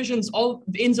extreme versions of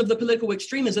ends of the political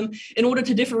extremism in order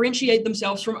to differentiate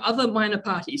themselves from other minor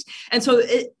parties. And so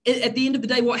at the end of the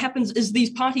day, what happens is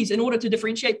these parties, in order to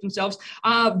differentiate themselves,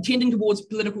 are tending towards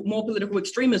more political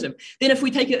extremism. Then if we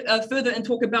take it further and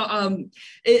talk about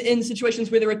in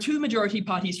situations where there are two majority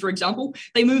parties, for example,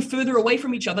 they move further away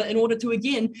from each other in order to,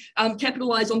 again,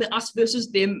 capitalize on the us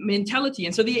versus them mentality.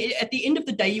 And so at the end of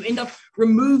the day, you end up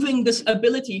removing this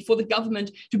ability for the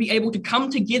government to be able to come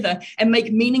together and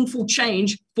make meaningful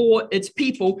change for its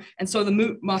people. And so the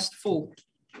moot must fall.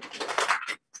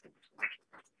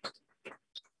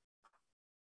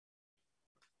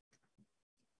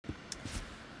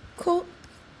 Cool.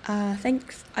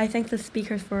 Thanks. I thank the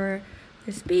speakers for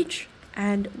their speech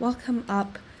and welcome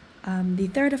up the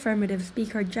third affirmative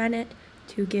speaker, Janet,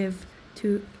 to give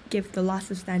the last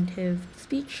substantive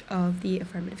speech of the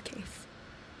affirmative case.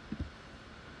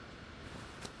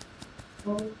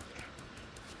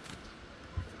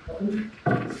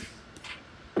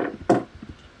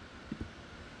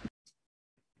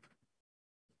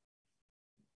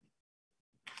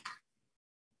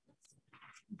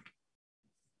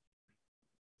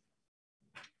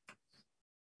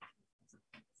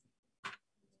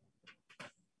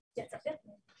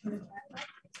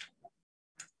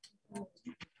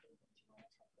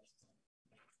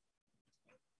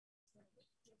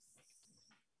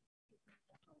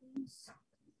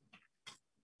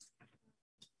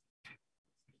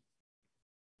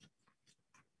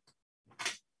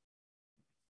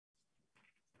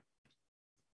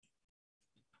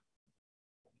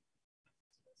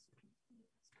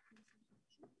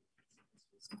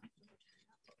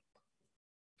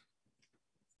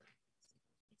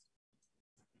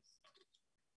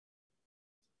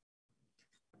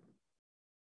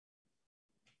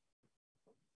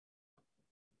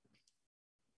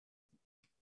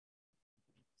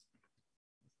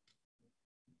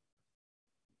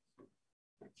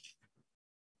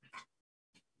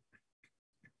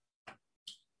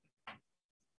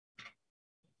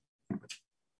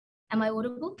 Am I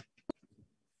audible?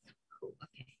 Cool,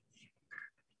 okay.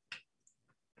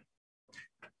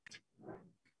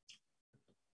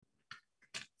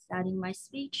 Starting my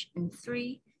speech in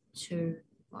 3, 2,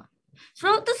 1.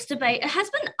 Throughout this debate, it has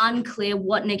been unclear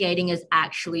what negating is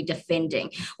actually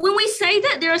defending. When we say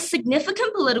that there is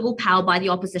significant political power by the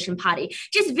opposition party,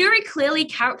 just very clearly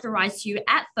characterized to you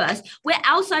at first, where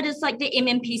outside is like the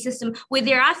MMP system, where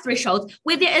there are thresholds,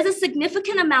 where there is a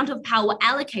significant amount of power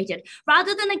allocated,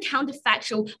 rather than a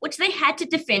counterfactual, which they had to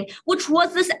defend, which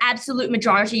was this absolute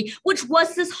majority, which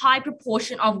was this high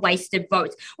proportion of wasted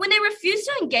votes. When they refused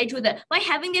to engage with it by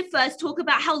having their first talk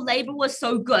about how Labour was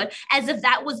so good, as if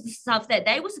that was the stuff that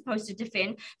they were supposed to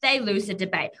defend, they lose the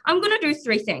debate. I'm going to do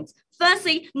 3 things.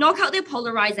 Firstly, knock out their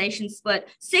polarization split.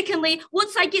 Secondly, what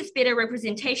side gets better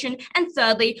representation? And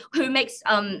thirdly, who makes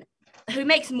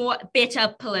more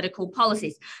better political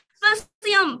policies? Firstly,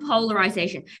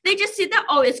 polarization. They just said that,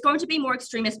 oh, it's going to be more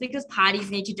extremist because parties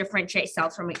need to differentiate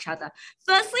themselves from each other.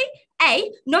 Firstly,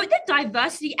 note that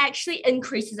diversity actually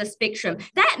increases the spectrum.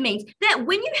 That means that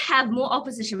when you have more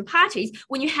opposition parties,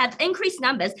 when you have increased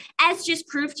numbers, as just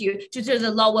proved to you due to the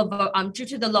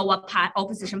lower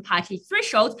opposition party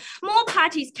thresholds, more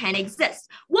parties can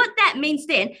exist. What that means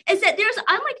then is that there's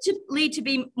unlikely to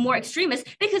be more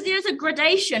extremists because there's a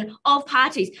gradation of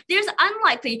parties. There's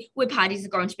unlikely where parties are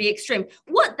going to be extreme.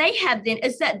 What they have then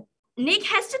is that NEC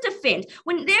has to defend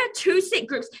when there are 2 set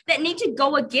groups that need to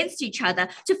go against each other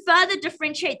to further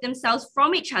differentiate themselves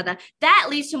from each other. That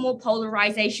leads to more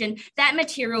polarization. That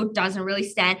material doesn't really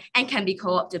stand and can be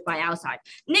co-opted by our side.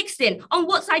 Next then, on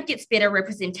what side gets better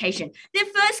representation? Their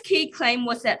first key claim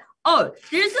was that, oh,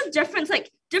 there's a difference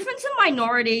in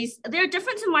minorities. There are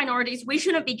difference in minorities. We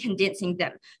shouldn't be condensing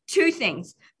them. 2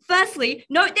 things. Firstly,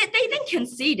 note that they then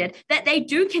conceded that they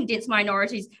do condense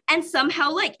minorities and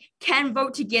somehow can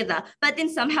vote together, but then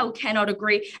somehow cannot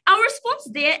agree. Our response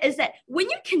there is that when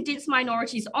you condense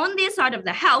minorities on their side of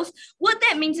the house, what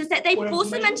that means is that they force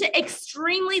them into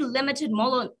extremely limited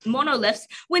monoliths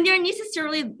when there are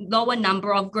necessarily lower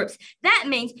number of groups. That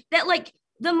means that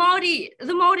the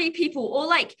Māori people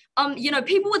or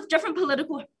people with different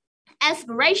political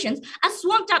aspirations are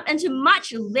swamped up into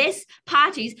much less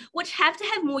parties which have to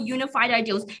have more unified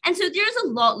ideals, and so there's a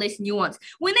lot less nuance.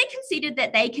 When they conceded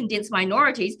that they condense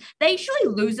minorities, they actually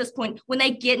lose this point when they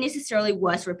get necessarily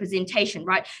worse representation,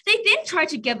 right? They then try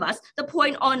to give us the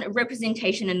point on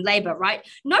representation in Labour, right?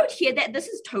 Note here that this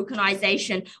is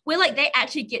tokenization where they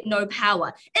actually get no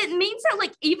power. It means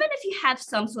that even if you have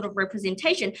some sort of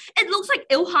representation, it looks like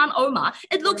Ilhan Omar,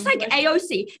 it looks like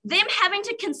AOC, them having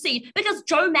to concede because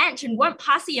Joe Manchin won't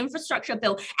pass the infrastructure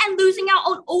bill and losing out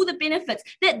on all the benefits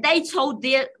that they told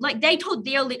their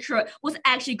electorate was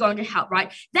actually going to help,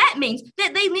 right? That means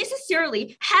that they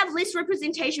necessarily have less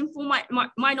representation for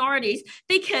minorities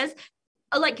because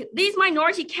these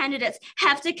minority candidates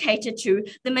have to cater to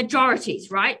the majorities,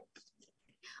 right?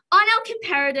 On our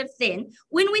comparative then,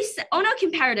 what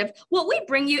we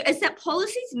bring you is that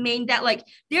policies mean that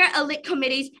there are elect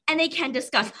committees and they can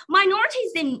discuss.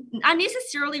 Minorities then are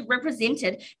necessarily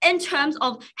represented in terms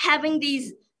of having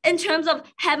this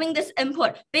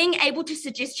input, being able to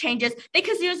suggest changes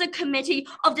because there's a committee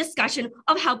of discussion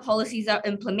of how policies are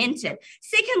implemented.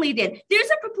 Secondly, then, there's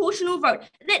a proportional vote.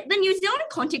 That the New Zealand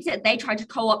context that they try to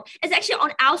co-opt is actually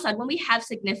on our side when we have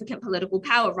significant political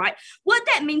power, right? What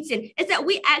that means then is that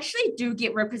we actually do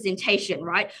get representation,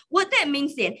 right? What that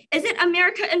means then is that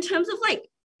America, in terms of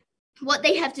what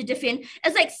they have to defend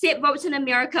is set votes in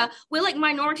America where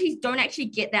minorities don't actually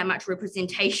get that much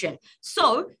representation.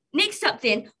 So next up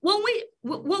then, what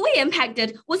we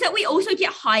impacted was that we also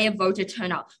get higher voter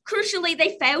turnout. Crucially,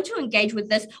 they failed to engage with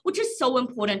this, which is so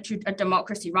important to a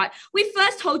democracy, right? We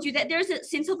first told you that there's a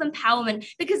sense of empowerment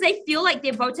because they feel like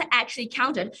their votes are actually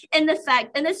counted in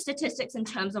the statistics in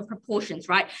terms of proportions,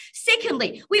 right?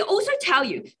 Secondly, we also tell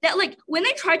you that when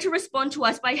they try to respond to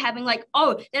us by having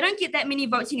oh, they don't get that many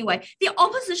votes anyway, the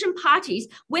opposition parties,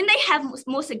 when they have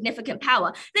more significant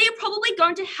power, they are probably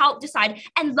going to help decide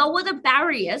and lower the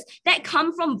barriers that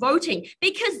come from voting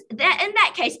because in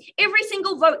that case, every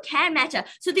single vote can matter.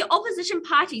 So the opposition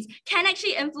parties can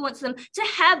actually influence them to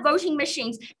have voting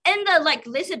machines in the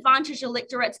less advantaged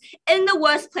electorates in the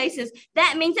worst places.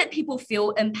 That means that people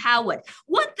feel empowered.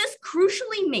 What this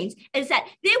crucially means is that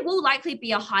there will likely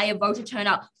be a higher voter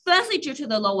turnout, firstly due to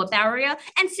the lower barrier,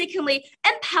 and secondly,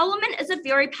 empowerment is a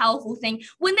very powerful thing.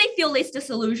 When they feel less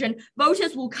disillusioned,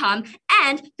 voters will come,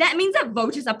 and that means that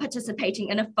voters are participating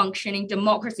in a functioning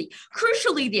democracy.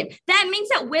 Crucially then, that means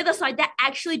that we're the side that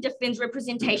actually defends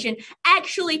representation,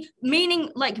 actually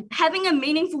meaning having a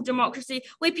meaningful democracy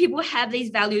where people have these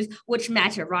values which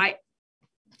matter, right?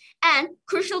 And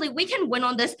crucially, we can win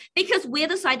on this because we're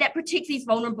the side that protects these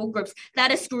vulnerable groups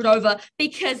that are screwed over,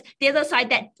 because they're the side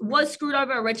that was screwed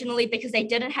over originally because they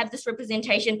didn't have this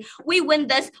representation. We win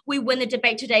this, we win the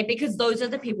debate today because those are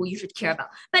the people you should care about.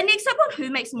 But next up on who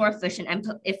makes more efficient and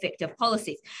effective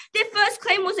policies. Their first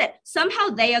claim was that somehow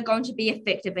they are going to be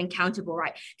effective and accountable,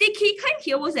 right? Their key claim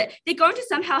here was that they're going to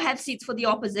somehow have seats for the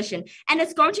opposition, and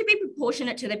it's going to be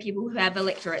proportionate to the people who have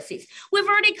electorate seats. We've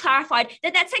already clarified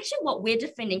that that's actually what we're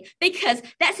defending, because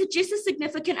that suggests a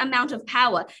significant amount of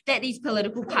power that these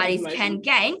political parties can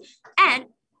gain.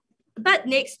 But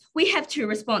next, we have two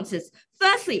responses.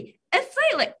 Firstly, if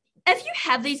you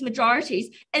have these majorities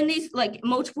in these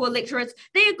multiple electorates,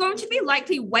 they are going to be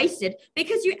likely wasted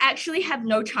because you actually have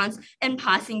no chance in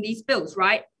passing these bills,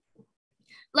 right?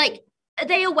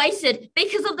 They are wasted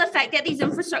because of the fact that these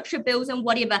infrastructure bills and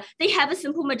whatever, they have a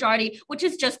simple majority, which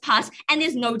is just passed, and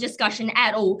there's no discussion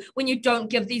at all when you don't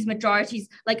give these majorities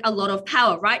a lot of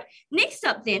power, right? Next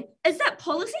up then is that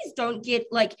policies don't get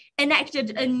enacted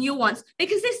in nuance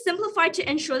because they're simplified to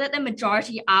ensure that the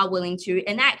majority are willing to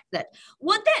enact that.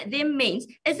 What that then means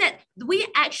is that we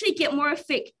actually get more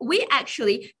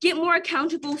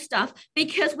accountable stuff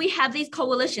because we have these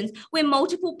coalitions where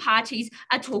multiple parties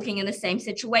are talking in the same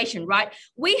situation, right?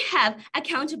 We have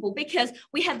accountable because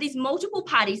we have these multiple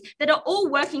parties that are all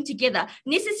working together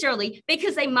necessarily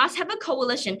because they must have a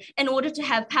coalition in order to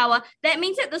have power. That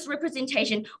means that this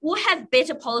representation will have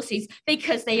better policies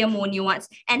because they are more nuanced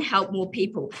and help more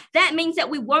people. That means that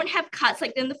we won't have cuts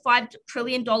like in the $5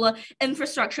 trillion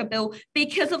infrastructure bill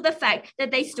because of the fact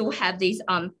that they still have these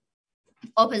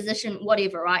opposition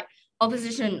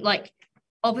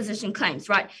claims,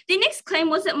 right? The next claim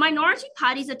was that minority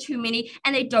parties are too many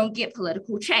and they don't get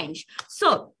political change.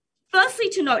 So firstly,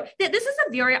 to note that this is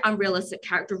a very unrealistic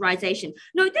characterization.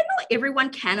 Note that not everyone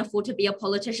can afford to be a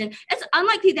politician. It's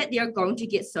unlikely that they're going to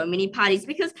get so many parties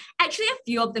because actually a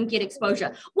few of them get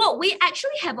exposure. What we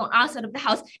actually have on our side of the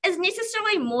house is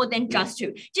necessarily more than just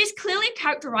two. Just clearly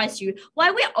characterize to you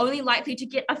why we're only likely to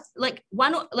get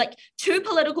one or two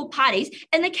political parties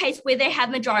in the case where they have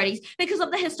majorities because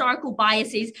of the historical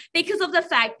biases, because of the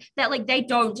fact that they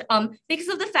don't, because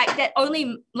of the fact that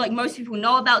only most people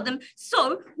know about them.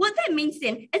 So what that means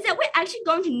then is that we're actually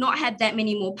going to not have that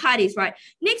many more parties, right?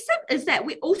 Next up is that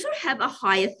we also have a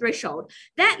higher threshold.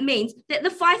 That means that the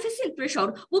 5%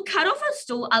 threshold will cut off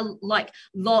still a lot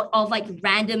of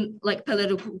random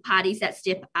political parties that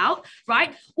step out,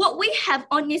 right? What we have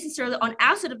unnecessarily on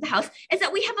our side of the house is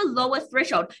that we have a lower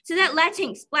threshold so that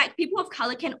Latinx, Black, people of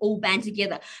color can all band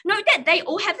together. Note that they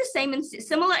all have the same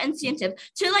similar incentive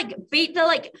to beat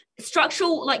the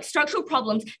structural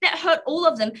problems that hurt all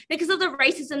of them because of the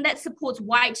racism that supports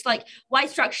white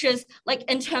structures,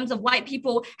 in terms of white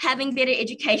people having better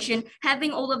education,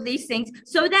 having all of these things.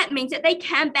 So that means that they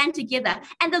can band together,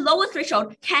 and the lower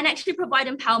threshold can actually provide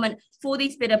empowerment for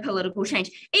these better political change.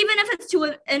 Even if it's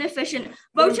too inefficient,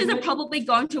 voters are probably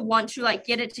going to want to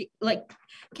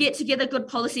get together good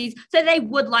policies. So they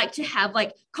would like to have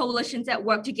coalitions that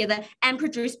work together and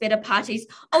produce better parties.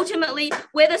 Ultimately,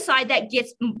 we're the side that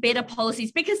gets better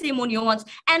policies because they're more nuanced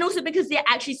and also because they're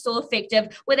actually still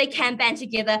effective, where they can band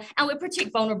together and we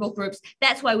protect vulnerable groups.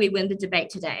 That's why we win the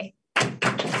debate today.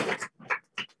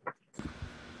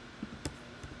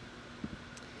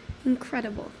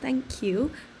 Incredible, thank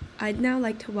you. I'd now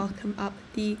like to welcome up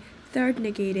the third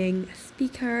negating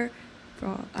speaker,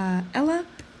 Ella,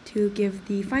 to give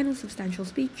the final substantial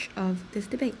speech of this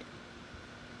debate.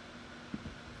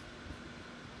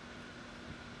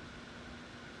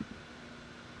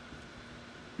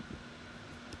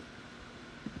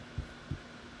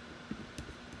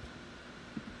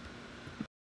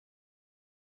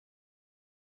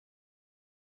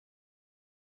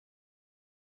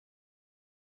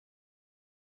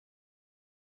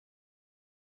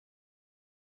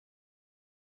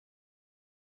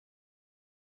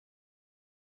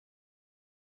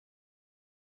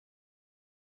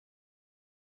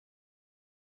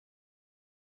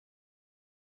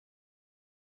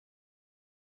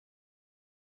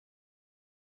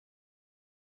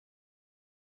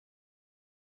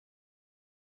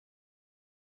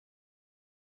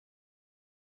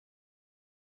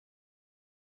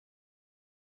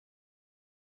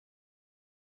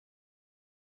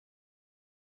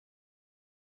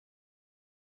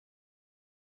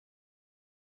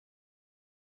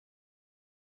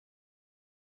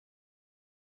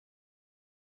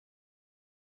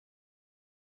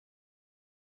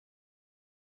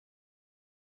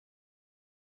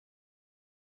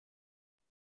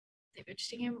 They're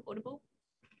registering him audible.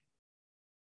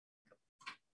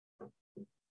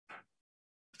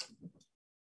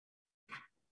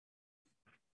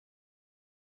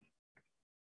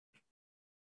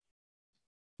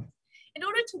 In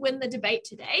order to win the debate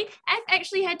today, F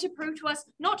actually had to prove to us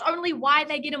not only why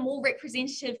they get a more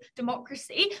representative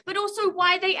democracy, but also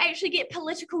why they actually get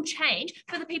political change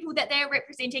for the people that they're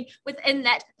representing within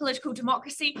that political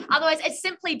democracy. Otherwise, it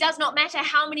simply does not matter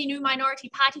how many new minority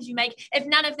parties you make if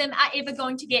none of them are ever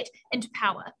going to get into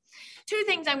power. Two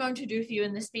things I'm going to do for you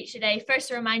in this speech today. First,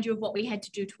 to remind you of what we had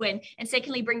to do to win, and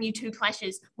secondly, bring you two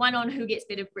clashes, one on who gets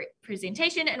better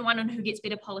representation and one on who gets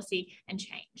better policy and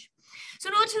change. So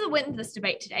in order to win this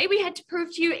debate today, we had to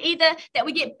prove to you either that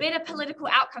we get better political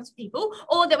outcomes for people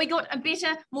or that we got a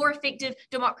better, more effective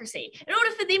democracy. In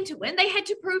order for them to win, they had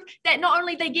to prove that not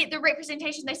only they get the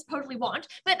representation they supposedly want,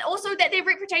 but also that their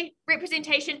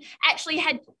representation actually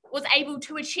was able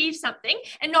to achieve something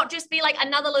and not just be like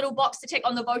another little box to tick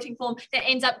on the voting form that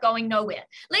ends up going nowhere.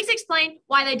 Let's explain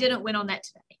why they didn't win on that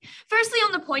today. Firstly,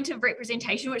 on the point of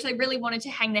representation, which they really wanted to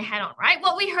hang their hat on, right?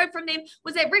 What we heard from them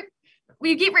was that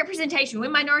we get representation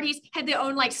when minorities have their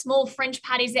own like small fringe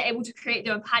parties. They're able to create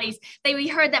their own parties. We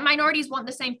heard that minorities want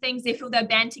the same things. They feel they're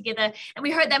band together. And we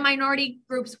heard that minority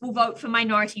groups will vote for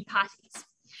minority parties.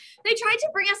 They tried to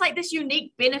bring us like this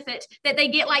unique benefit that they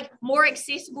get like more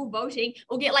accessible voting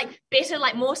or get like better,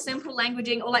 like more simple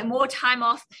languaging or like more time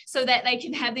off so that they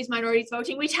can have these minorities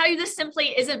voting. We tell you this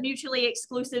simply isn't mutually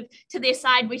exclusive to their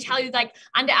side. We tell you like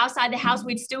under our side of the house,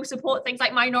 we'd still support things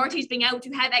like minorities being able to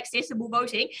have accessible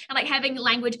voting and like having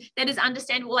language that is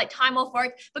understandable, like time off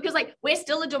work, because like we're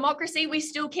still a democracy. We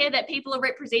still care that people are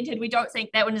represented. We don't think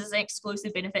that one is an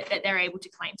exclusive benefit that they're able to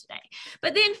claim today.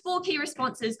 But then 4 key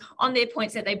responses on their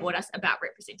points that they brought us about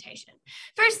representation.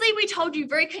 Firstly, we told you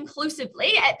very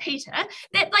conclusively at Peter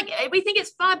that like we think it's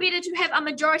far better to have a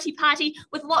majority party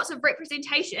with lots of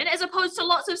representation as opposed to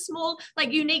lots of small like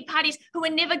unique parties who are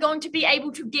never going to be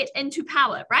able to get into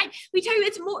power, right? We tell you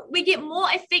we get more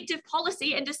effective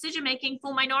policy and decision making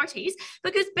for minorities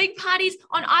because big parties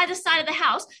on either side of the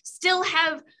house still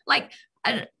have like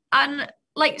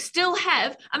still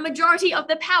have a majority of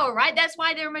the power, right? That's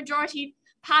why they're a majority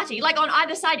party, like on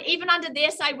either side, even under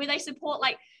their side where they support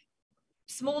like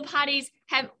small parties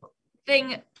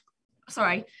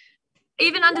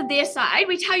even under their side,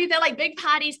 we tell you that like big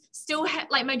parties still have,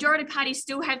 like majority parties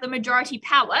still have the majority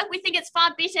power. We think it's far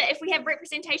better if we have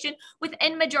representation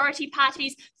within majority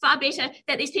parties, far better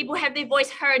that these people have their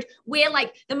voice heard where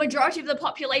like the majority of the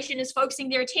population is focusing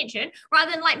their attention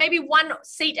rather than like maybe one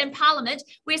seat in parliament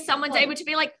where someone's able to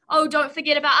be like, oh, don't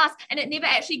forget about us, and it never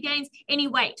actually gains any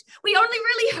weight. We only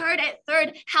really heard at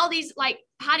third how these like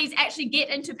parties actually get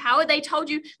into power. They told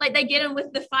you like they get in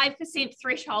with the 5%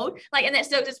 threshold, like, and that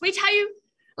still exists. We tell you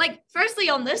like, firstly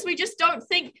on this, we just don't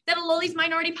think that a lot of these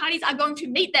minority parties are going to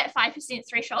meet that 5%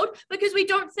 threshold because we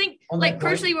don't think, like,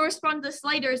 crucially, we'll respond to this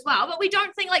later as well, but we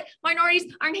don't think, like,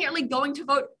 minorities are inherently going to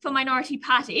vote for minority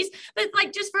parties. But,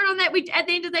 like, just for on that, at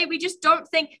the end of the day, we just don't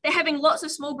think that having lots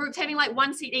of small groups, having, like,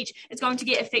 1 seat each is going to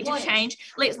get effective change.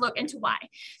 Let's look into why.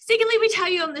 Secondly, we tell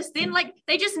you on this then, like,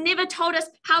 they just never told us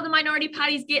how the minority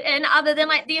parties get in other than,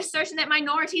 like, the assertion that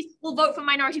minorities will vote for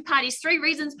minority parties. 3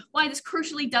 reasons why this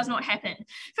crucially does not happen.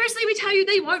 Firstly, we tell you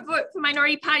they won't vote for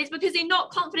minority parties because they're not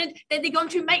confident that they're going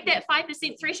to make that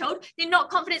 5% threshold. They're not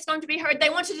confident it's going to be heard. They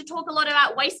wanted to talk a lot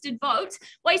about wasted votes.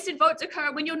 Wasted votes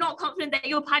occur when you're not confident that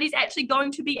your party's actually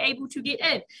going to be able to get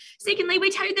in. Secondly, we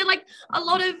tell you that like a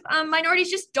lot of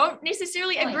minorities just don't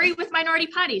necessarily agree with minority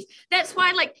parties. That's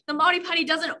why like the Māori party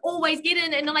doesn't always get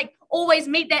in and like always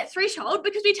meet that threshold,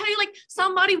 because we tell you like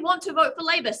somebody want to vote for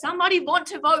Labour, somebody want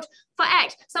to vote for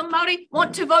ACT, somebody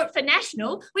want to vote for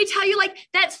National. We tell you like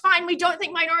that's fine. We don't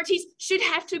think minorities should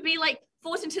have to be like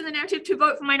forced into the narrative to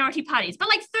vote for minority parties. But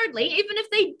like thirdly, even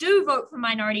if they do vote for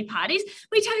minority parties,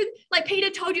 we tell you, like Peter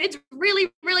told you, it's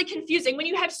really, really confusing when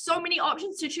you have so many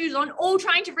options to choose on, all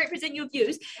trying to represent your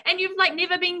views, and you've like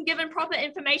never been given proper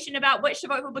information about which to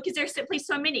vote for because there's simply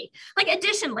so many. Like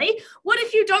additionally, what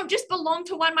if you don't just belong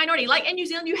to one minority? Like in New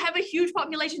Zealand, you have a huge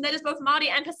population that is both Māori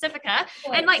and Pacifica.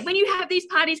 And like when you have these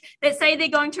parties that say they're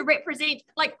going to represent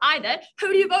like either, who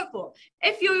do you vote for?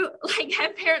 If you like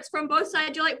have parents from both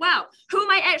sides, you're like, wow, who am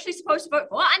I actually supposed to vote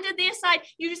for? Under their side,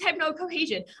 you just have no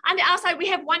cohesion. Under our side, we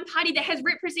have one party that has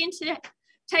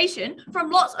representation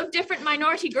from lots of different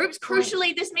minority groups.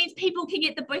 Crucially, this means people can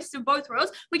get the best of both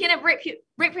worlds. We can have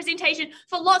representation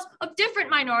for lots of different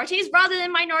minorities rather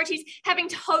than minorities having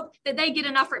to hope that they get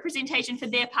enough representation for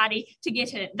their party to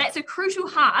get in. That's a crucial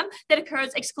harm that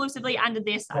occurs exclusively under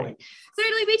their side.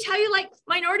 Thirdly, we tell you like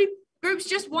minority Groups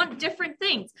just want different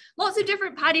things. Lots of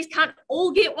different parties can't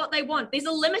all get what they want. There's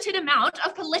a limited amount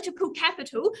of political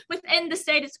capital within the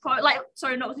status quo,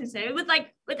 not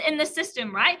within the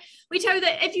system, right? We tell you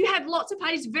that if you have lots of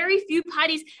parties, very few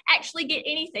parties actually get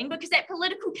anything because that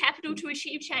political capital to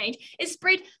achieve change is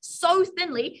spread so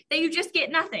thinly that you just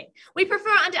get nothing. We prefer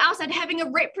under our side having a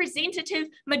representative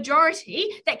majority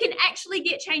that can actually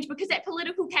get change because that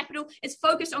political capital is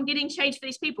focused on getting change for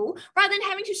these people rather than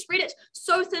having to spread it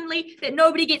so thinly that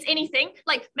nobody gets anything.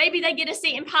 Like maybe they get a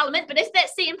seat in parliament, but if that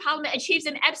seat in parliament achieves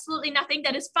them absolutely nothing,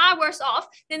 that is far worse off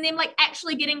than them like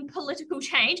actually getting political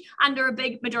change under a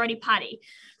big majority party.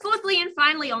 Fourthly and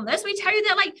finally on this, we tell you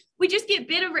that like we just get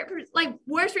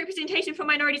worse representation for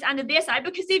minorities under their side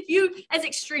because they're viewed as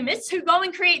extremists who go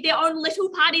and create their own little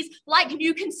parties like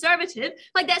New Conservative.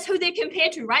 Like that's who they're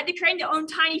compared to, right? They're creating their own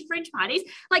tiny fringe parties.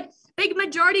 Like big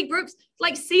majority groups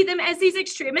like see them as these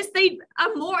extremists. They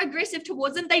are more aggressive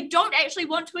towards them. They don't actually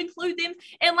want to include them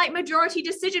in like majority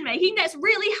decision making. That's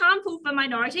really harmful for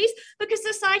minorities because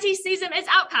society sees them as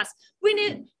outcasts.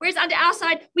 Whereas under our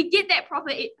side, we get that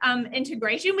proper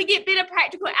integration. We get better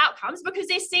practical outcomes because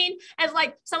they're seen as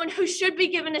like someone who should be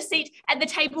given a seat at the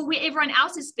table where everyone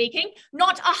else is speaking,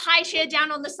 not a high chair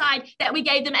down on the side that we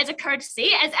gave them as a courtesy,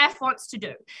 as AF wants to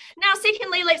do. Now,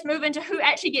 secondly, let's move into who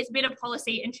actually gets better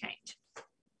policy and change.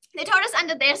 They told us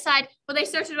under their side, well, they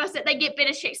asserted to us that they get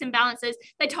better checks and balances.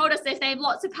 They told us that if they have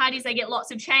lots of parties, they get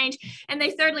lots of change. And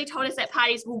they thirdly told us that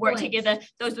parties will work together.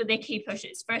 Those were their key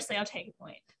pushes. Firstly, I'll take a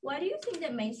point. Why do you think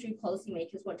that mainstream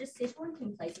policymakers want to settle on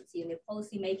complacency in their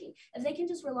policy making if they can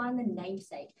just rely on the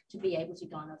namesake to be able to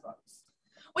garner votes?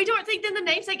 We don't think that the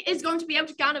namesake is going to be able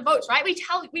to garner votes, right?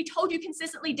 We told you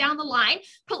consistently down the line,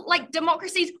 like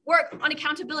democracies work on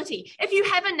accountability. If you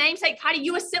have a namesake party,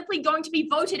 you are simply going to be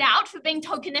voted out for being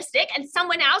tokenistic, and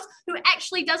someone else who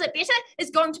actually does it better is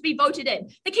going to be voted in.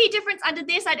 The key difference under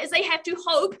their side is they have to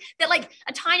hope that like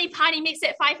a tiny party meets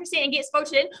that 5% and gets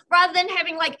voted in, rather than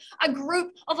having like a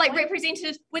group of like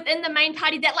representatives within the main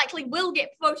party that likely will get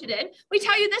voted in. We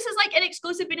tell you this is like an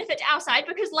exclusive benefit to our side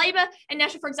because Labour and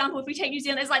National, for example, if we take New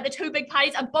Zealand, is like the two big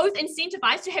parties are both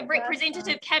incentivized to have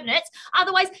representative cabinets.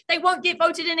 Otherwise, they won't get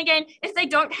voted in again if they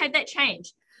don't have that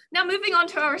change. Now, moving on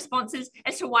to our responses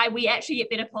as to why we actually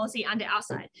get better policy under our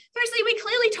side. Firstly, we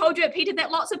clearly told you at Peter that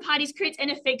lots of parties creates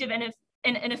ineffective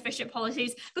and inefficient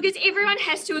policies because everyone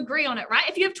has to agree on it, right?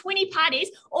 If you have 20 parties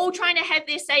all trying to have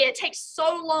their say, it takes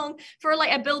so long for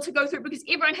like a bill to go through because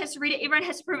everyone has to read it, everyone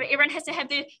has to prove it, everyone has to have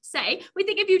their say. We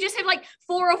think if you just have like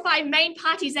 4 or 5 main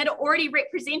parties that are already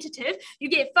representative, you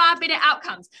get far better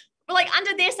outcomes. But like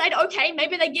under their side, okay,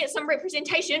 maybe they get some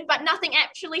representation, but nothing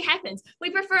actually happens.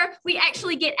 We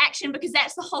actually get action because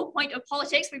that's the whole point of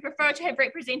politics. We prefer to have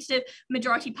representative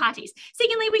majority parties.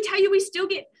 Secondly, we tell you we still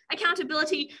get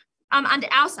accountability under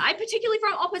our side, particularly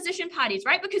from opposition parties,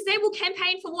 right? Because they will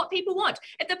campaign for what people want.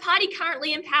 If the party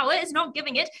currently in power is not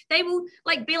giving it, they will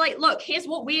like be like, look, here's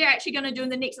what we're actually going to do in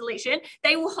the next election.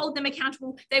 They will hold them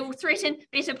accountable. They will threaten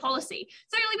better policy.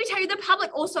 Thirdly, we tell you the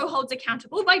public also holds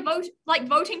accountable by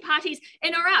voting parties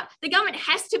in or out. The government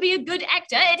has to be a good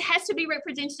actor. It has to be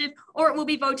representative or it will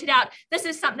be voted out. This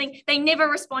is something they never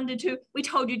responded to. We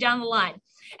told you down the line.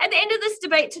 At the end of this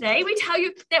debate today, we tell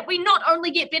you that we not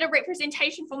only get better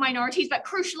representation for minorities, but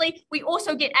crucially, we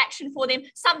also get action for them,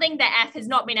 something that AF has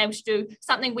not been able to do,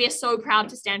 something we are so proud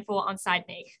to stand for on Side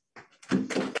Meg.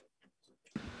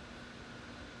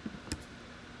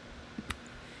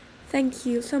 Thank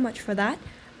you so much for that.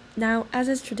 Now, as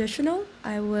is traditional,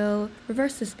 I will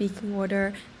reverse the speaking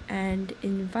order and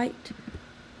invite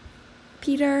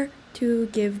Peter to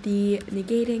give the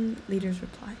negating leader's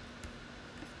reply.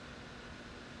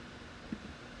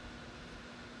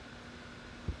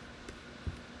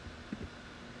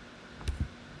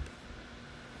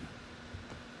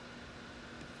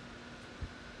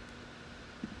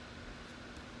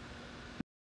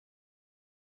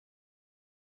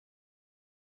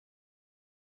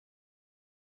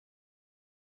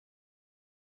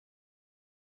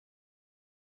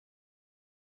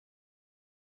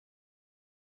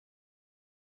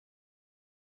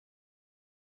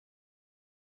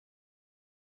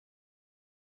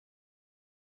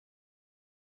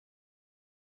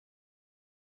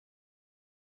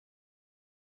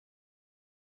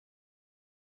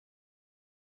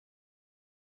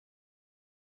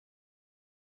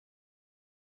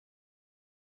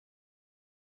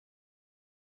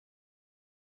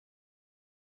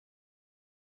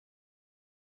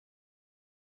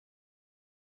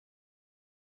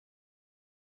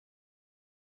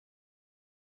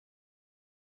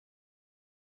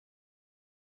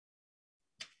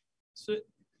 So,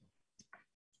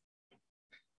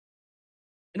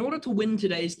 in order to win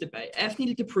today's debate, AF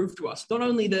needed to prove to us not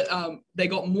only that they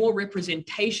got more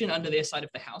representation under their side of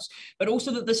the House, but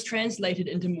also that this translated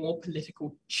into more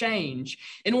political change.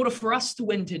 In order for us to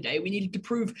win today, we needed to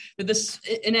prove that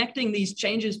enacting these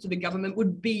changes to the government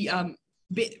would be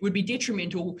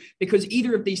detrimental, because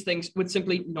either of these things would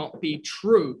simply not be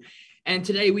true. And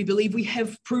today we believe we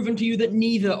have proven to you that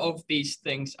neither of these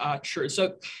things are true.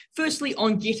 So firstly,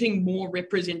 on getting more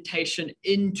representation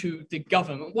into the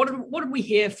government, what did we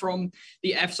hear from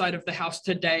the AF side of the House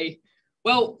today?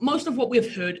 Well, most of what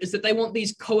we've heard is that they want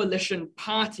these coalition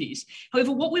parties.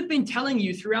 However, what we've been telling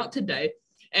you throughout today,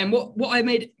 and what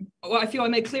I feel I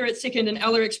made clear at second and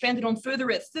Ella expanded on further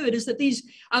at third, is that these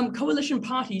coalition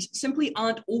parties simply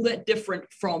aren't all that different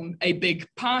from a big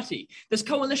party. This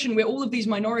coalition where all of these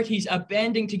minorities are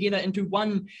banding together into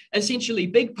one essentially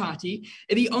big party,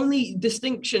 the only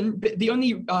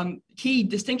key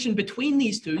distinction between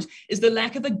these two is the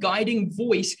lack of a guiding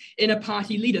voice in a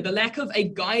party leader, the lack of a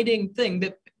guiding thing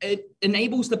that it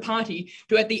enables the party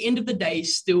to, at the end of the day,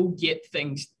 still get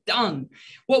things done.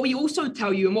 What we also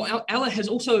tell you, and what Ella has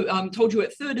also told you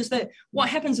at third, is that what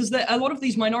happens is that a lot of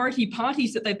these minority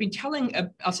parties that they've been telling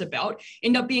us about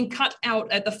end up being cut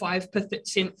out at the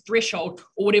 5% threshold,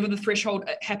 or whatever the threshold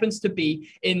happens to be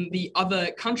in the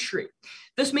other country.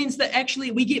 This means that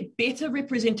actually we get better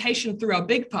representation through our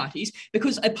big parties,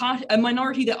 because a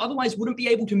minority that otherwise wouldn't be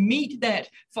able to meet that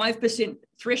 5%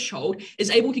 threshold is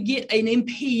able to get an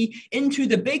MP into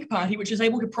the big party, which is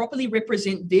able to properly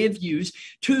represent their views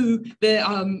to the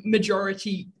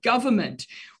majority government.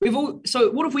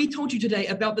 So what have we told you today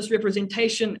about this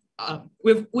representation?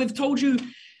 We've told you,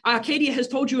 Arcadia has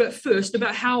told you at first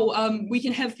about how we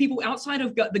can have people outside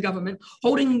of the government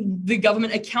holding the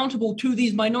government accountable to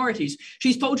these minorities.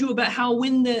 She's told you about how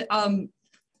when the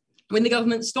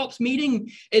government stops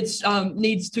meeting its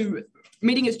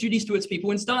meeting its duties to its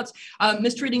people and starts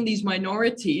mistreating these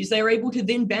minorities, they are able to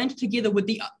then band together with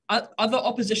the other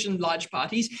opposition large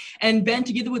parties and band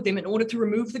together with them in order to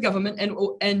remove the government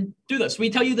and do this.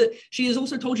 We tell you that she has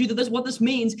also told you that what this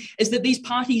means is that these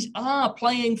parties are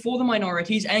playing for the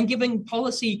minorities and giving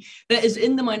policy that is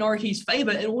in the minorities'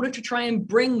 favor in order to try and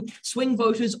bring swing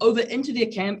voters over into their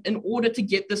camp in order to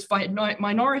get this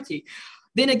minority.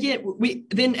 Then again,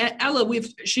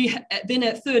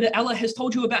 at third, Ella has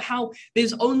told you about how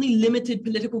there's only limited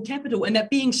political capital, and that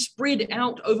being spread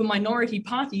out over minority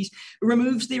parties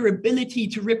removes their ability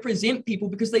to represent people,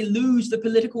 because they lose the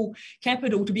political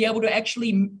capital to be able to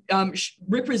actually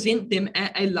represent them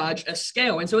at a larger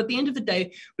scale. And so at the end of the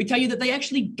day, we tell you that they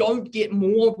actually don't get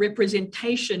more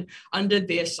representation under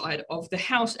their side of the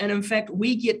House. And in fact,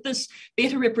 we get this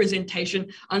better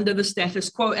representation under the status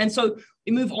quo. And so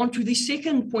we move on to the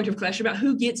second point of clash about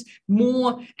who gets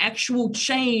more actual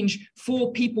change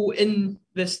for people in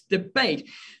this debate.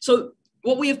 So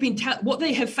what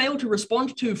they have failed to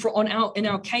respond to in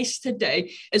our case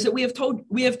today is that we have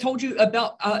told you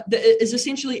about that is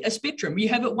essentially a spectrum. You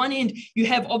have at one end, you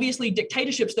have obviously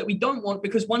dictatorships that we don't want,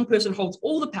 because one person holds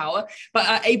all the power but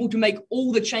are able to make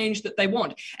all the change that they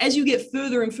want. As you get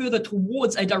further and further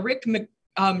towards a direct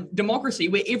democracy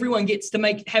where everyone gets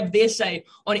to have their say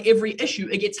on every issue,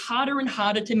 it gets harder and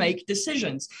harder to make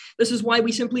decisions. This is why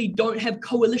we simply don't have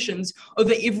coalitions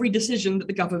over every decision that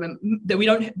the government, that we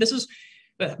don't, this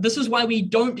is why we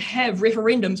don't have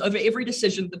referendums over every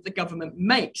decision that the government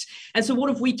makes. And so what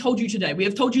have we told you today? We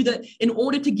have told you that in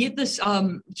order to get this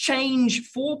change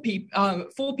for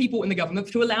people in the government,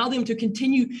 to allow them to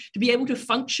continue to be able to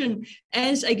function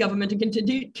as a government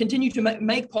and continue to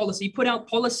make policy, put out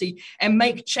policy and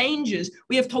make changes,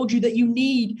 we have told you that you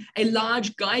need a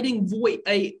large guiding voice,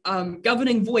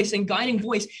 governing voice and guiding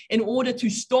voice in order to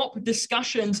stop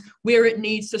discussions where it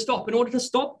needs to stop, in order to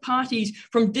stop parties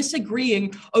from disagreeing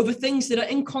over things that are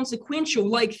inconsequential,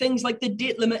 like things like the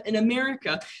debt limit in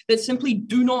America, that simply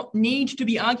do not need to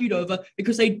be argued over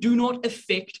because they do not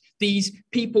affect these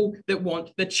people that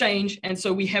want the change. And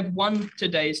so we have won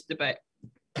today's debate.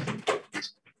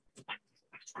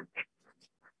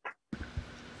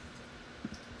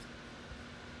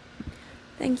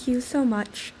 Thank you so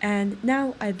much. And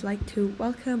now I'd like to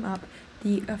welcome up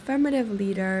the affirmative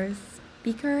leader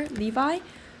speaker, Levi,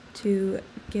 to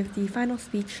give the final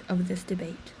speech of this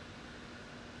debate.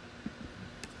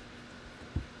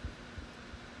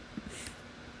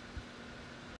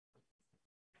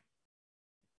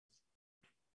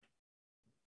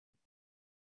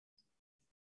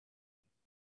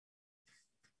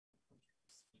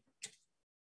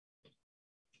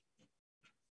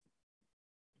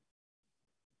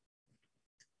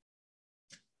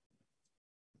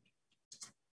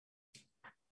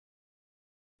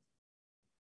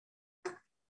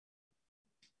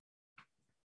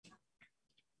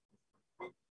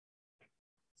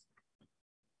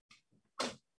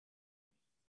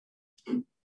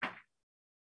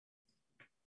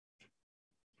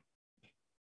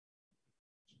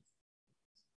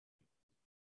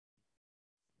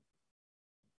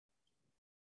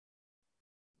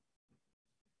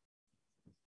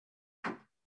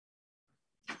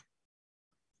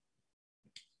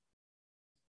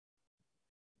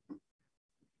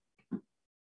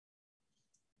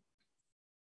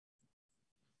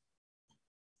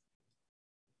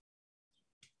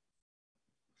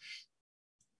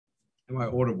 Am I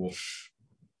audible?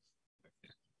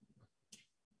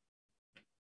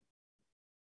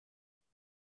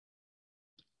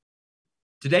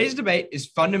 Today's debate is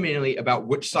fundamentally about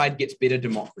which side gets better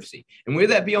democracy, and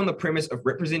whether that be on the premise of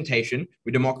representation,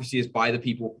 where democracy is by the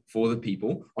people, for the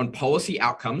people, on policy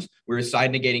outcomes, whereas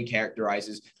side negating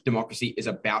characterizes democracy is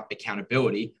about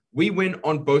accountability. We win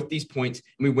on both these points,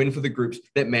 and we win for the groups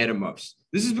that matter most.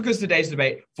 This is because today's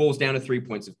debate falls down to 3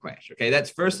 points of clash. Okay,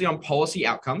 that's firstly on policy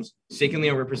outcomes,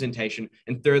 secondly on representation,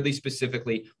 and thirdly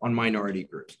specifically on minority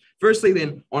groups. Firstly,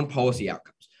 then on policy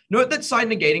outcomes. Note that side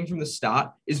negating from the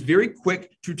start is very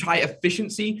quick to tie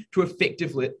efficiency to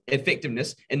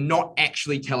effectiveness and not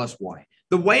actually tell us why.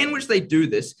 The way in which they do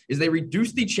this is they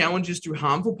reduce the challenges to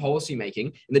harmful policymaking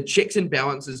and the checks and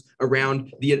balances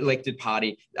around the elected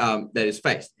party that is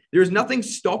faced. There is nothing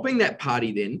stopping that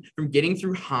party then from getting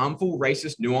through harmful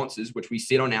racist nuances, which we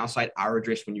said on our side are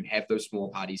addressed when you have those small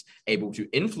parties able to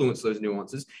influence those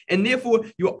nuances. And therefore,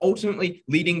 you're ultimately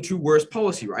leading to worse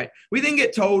policy, right? We then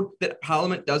get told that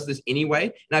Parliament does this anyway.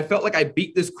 And I felt like I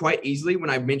beat this quite easily when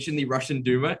I mentioned the Russian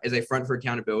Duma as a front for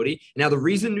accountability. Now, the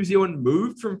reason New Zealand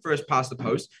moved from first past the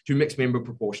post to mixed member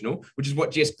proportional, which is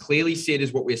what Jess clearly said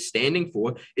is what we're standing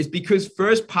for, is because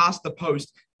first past the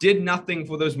post did nothing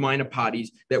for those minor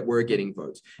parties that were getting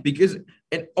votes.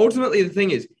 And ultimately the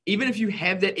thing is, even if you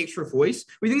have that extra voice,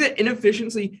 we think that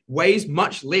inefficiency weighs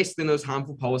much less than those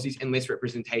harmful policies and less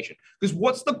representation. Because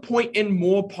what's the point in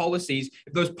more policies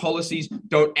if those policies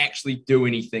don't actually do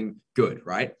anything good,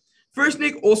 right? First,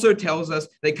 Nick also tells us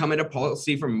they come at a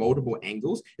policy from multiple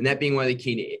angles, and that being one of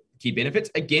the key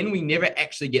benefits. Again, we never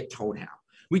actually get told how.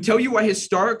 We tell you why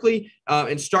historically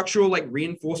and structural like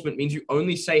reinforcement means you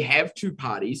only say have two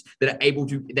parties that are able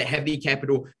to, that have the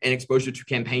capital and exposure to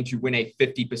campaign to win a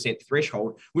 50%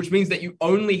 threshold, which means that you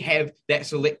only have that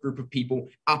select group of people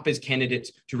up as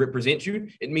candidates to represent you.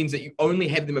 It means that you only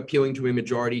have them appealing to a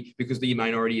majority because the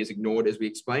minority is ignored, as we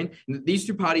explained. And that these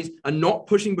two parties are not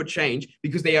pushing for change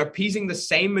because they are appeasing the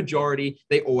same majority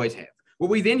they always have. What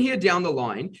we then hear down the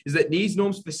line is that these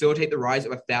norms facilitate the rise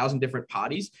of 1,000 different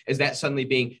parties as that suddenly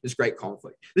being this great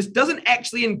conflict. This doesn't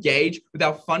actually engage with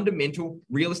our fundamental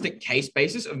realistic case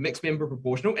basis of mixed member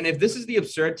proportional. And if this is the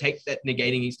absurd take that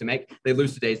negating needs to make, they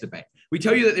lose today's debate. We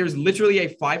tell you that there is literally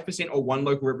a 5% or one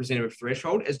local representative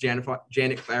threshold, as Janet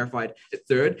clarified at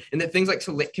third, and that things like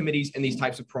select committees and these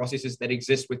types of processes that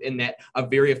exist within that are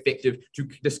very effective to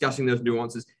discussing those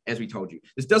nuances, as we told you.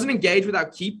 This doesn't engage with our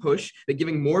key push that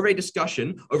giving more of a discussion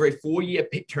over a 4-year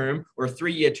term or a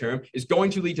 3-year term is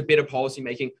going to lead to better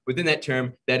policymaking within that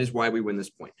term. That is why we win this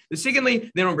point. But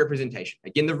secondly, then on representation.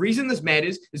 Again, the reason this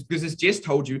matters is because, as Jess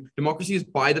told you, democracy is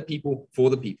by the people, for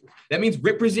the people. That means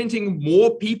representing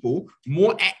more people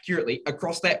more accurately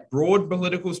across that broad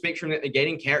political spectrum that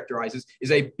negating characterizes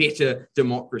is a better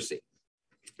democracy.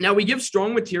 Now, we give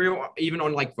strong material even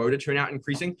on like voter turnout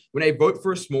increasing when a vote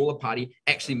for a smaller party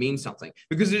actually means something,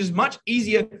 because it is much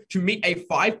easier to meet a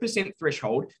 5%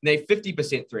 threshold than a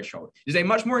 50% threshold. It is a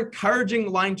much more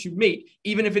encouraging line to meet,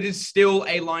 even if it is still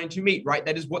a line to meet, right?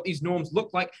 That is what these norms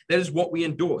look like. That is what we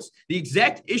endorse. The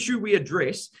exact issue we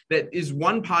address, that is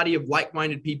one party of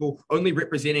like-minded people only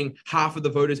representing half of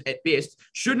the voters at best,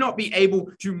 should not be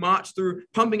able to march through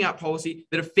pumping out policy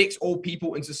that affects all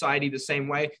people in society the same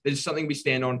way. That is something we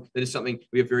stand on. That is something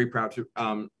we are very proud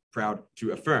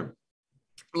to affirm.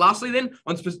 Lastly, then,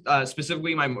 on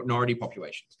specifically minority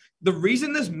populations. The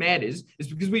reason this matters is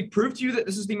because we proved to you that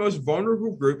this is the most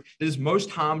vulnerable group that is most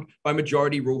harmed by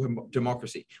majority rule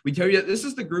democracy. We tell you that this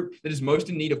is the group that is most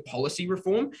in need of policy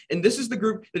reform, and this is the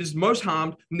group that is most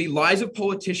harmed when the lies of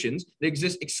politicians that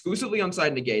exist exclusively on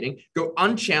side negating go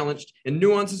unchallenged, and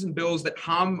nuances and bills that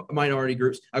harm minority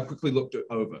groups are quickly looked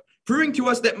over. Proving to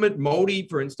us that Māori,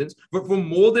 for instance, vote for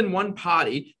more than one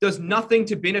party does nothing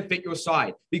to benefit your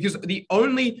side, because the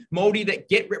only Māori that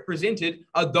get represented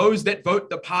are those that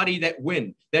vote the party that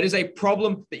win. That is a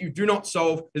problem that you do not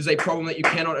solve. It is a problem that you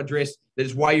cannot address. That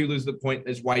is why you lose the point.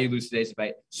 That is why you lose today's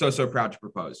debate. So proud to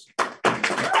propose.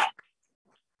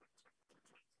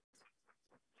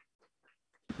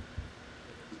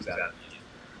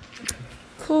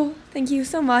 Cool. Thank you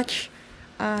so much.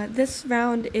 This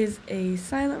round is a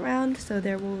silent round, so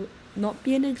there will not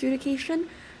be an adjudication.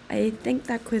 I think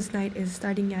that quiz night is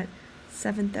starting at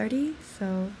 7:30,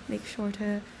 so make sure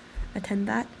to attend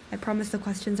that. I promise the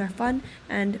questions are fun,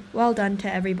 and well done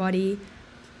to everybody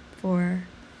for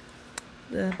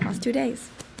the past 2 days.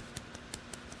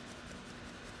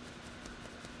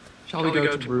 Shall we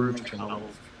go to room 12?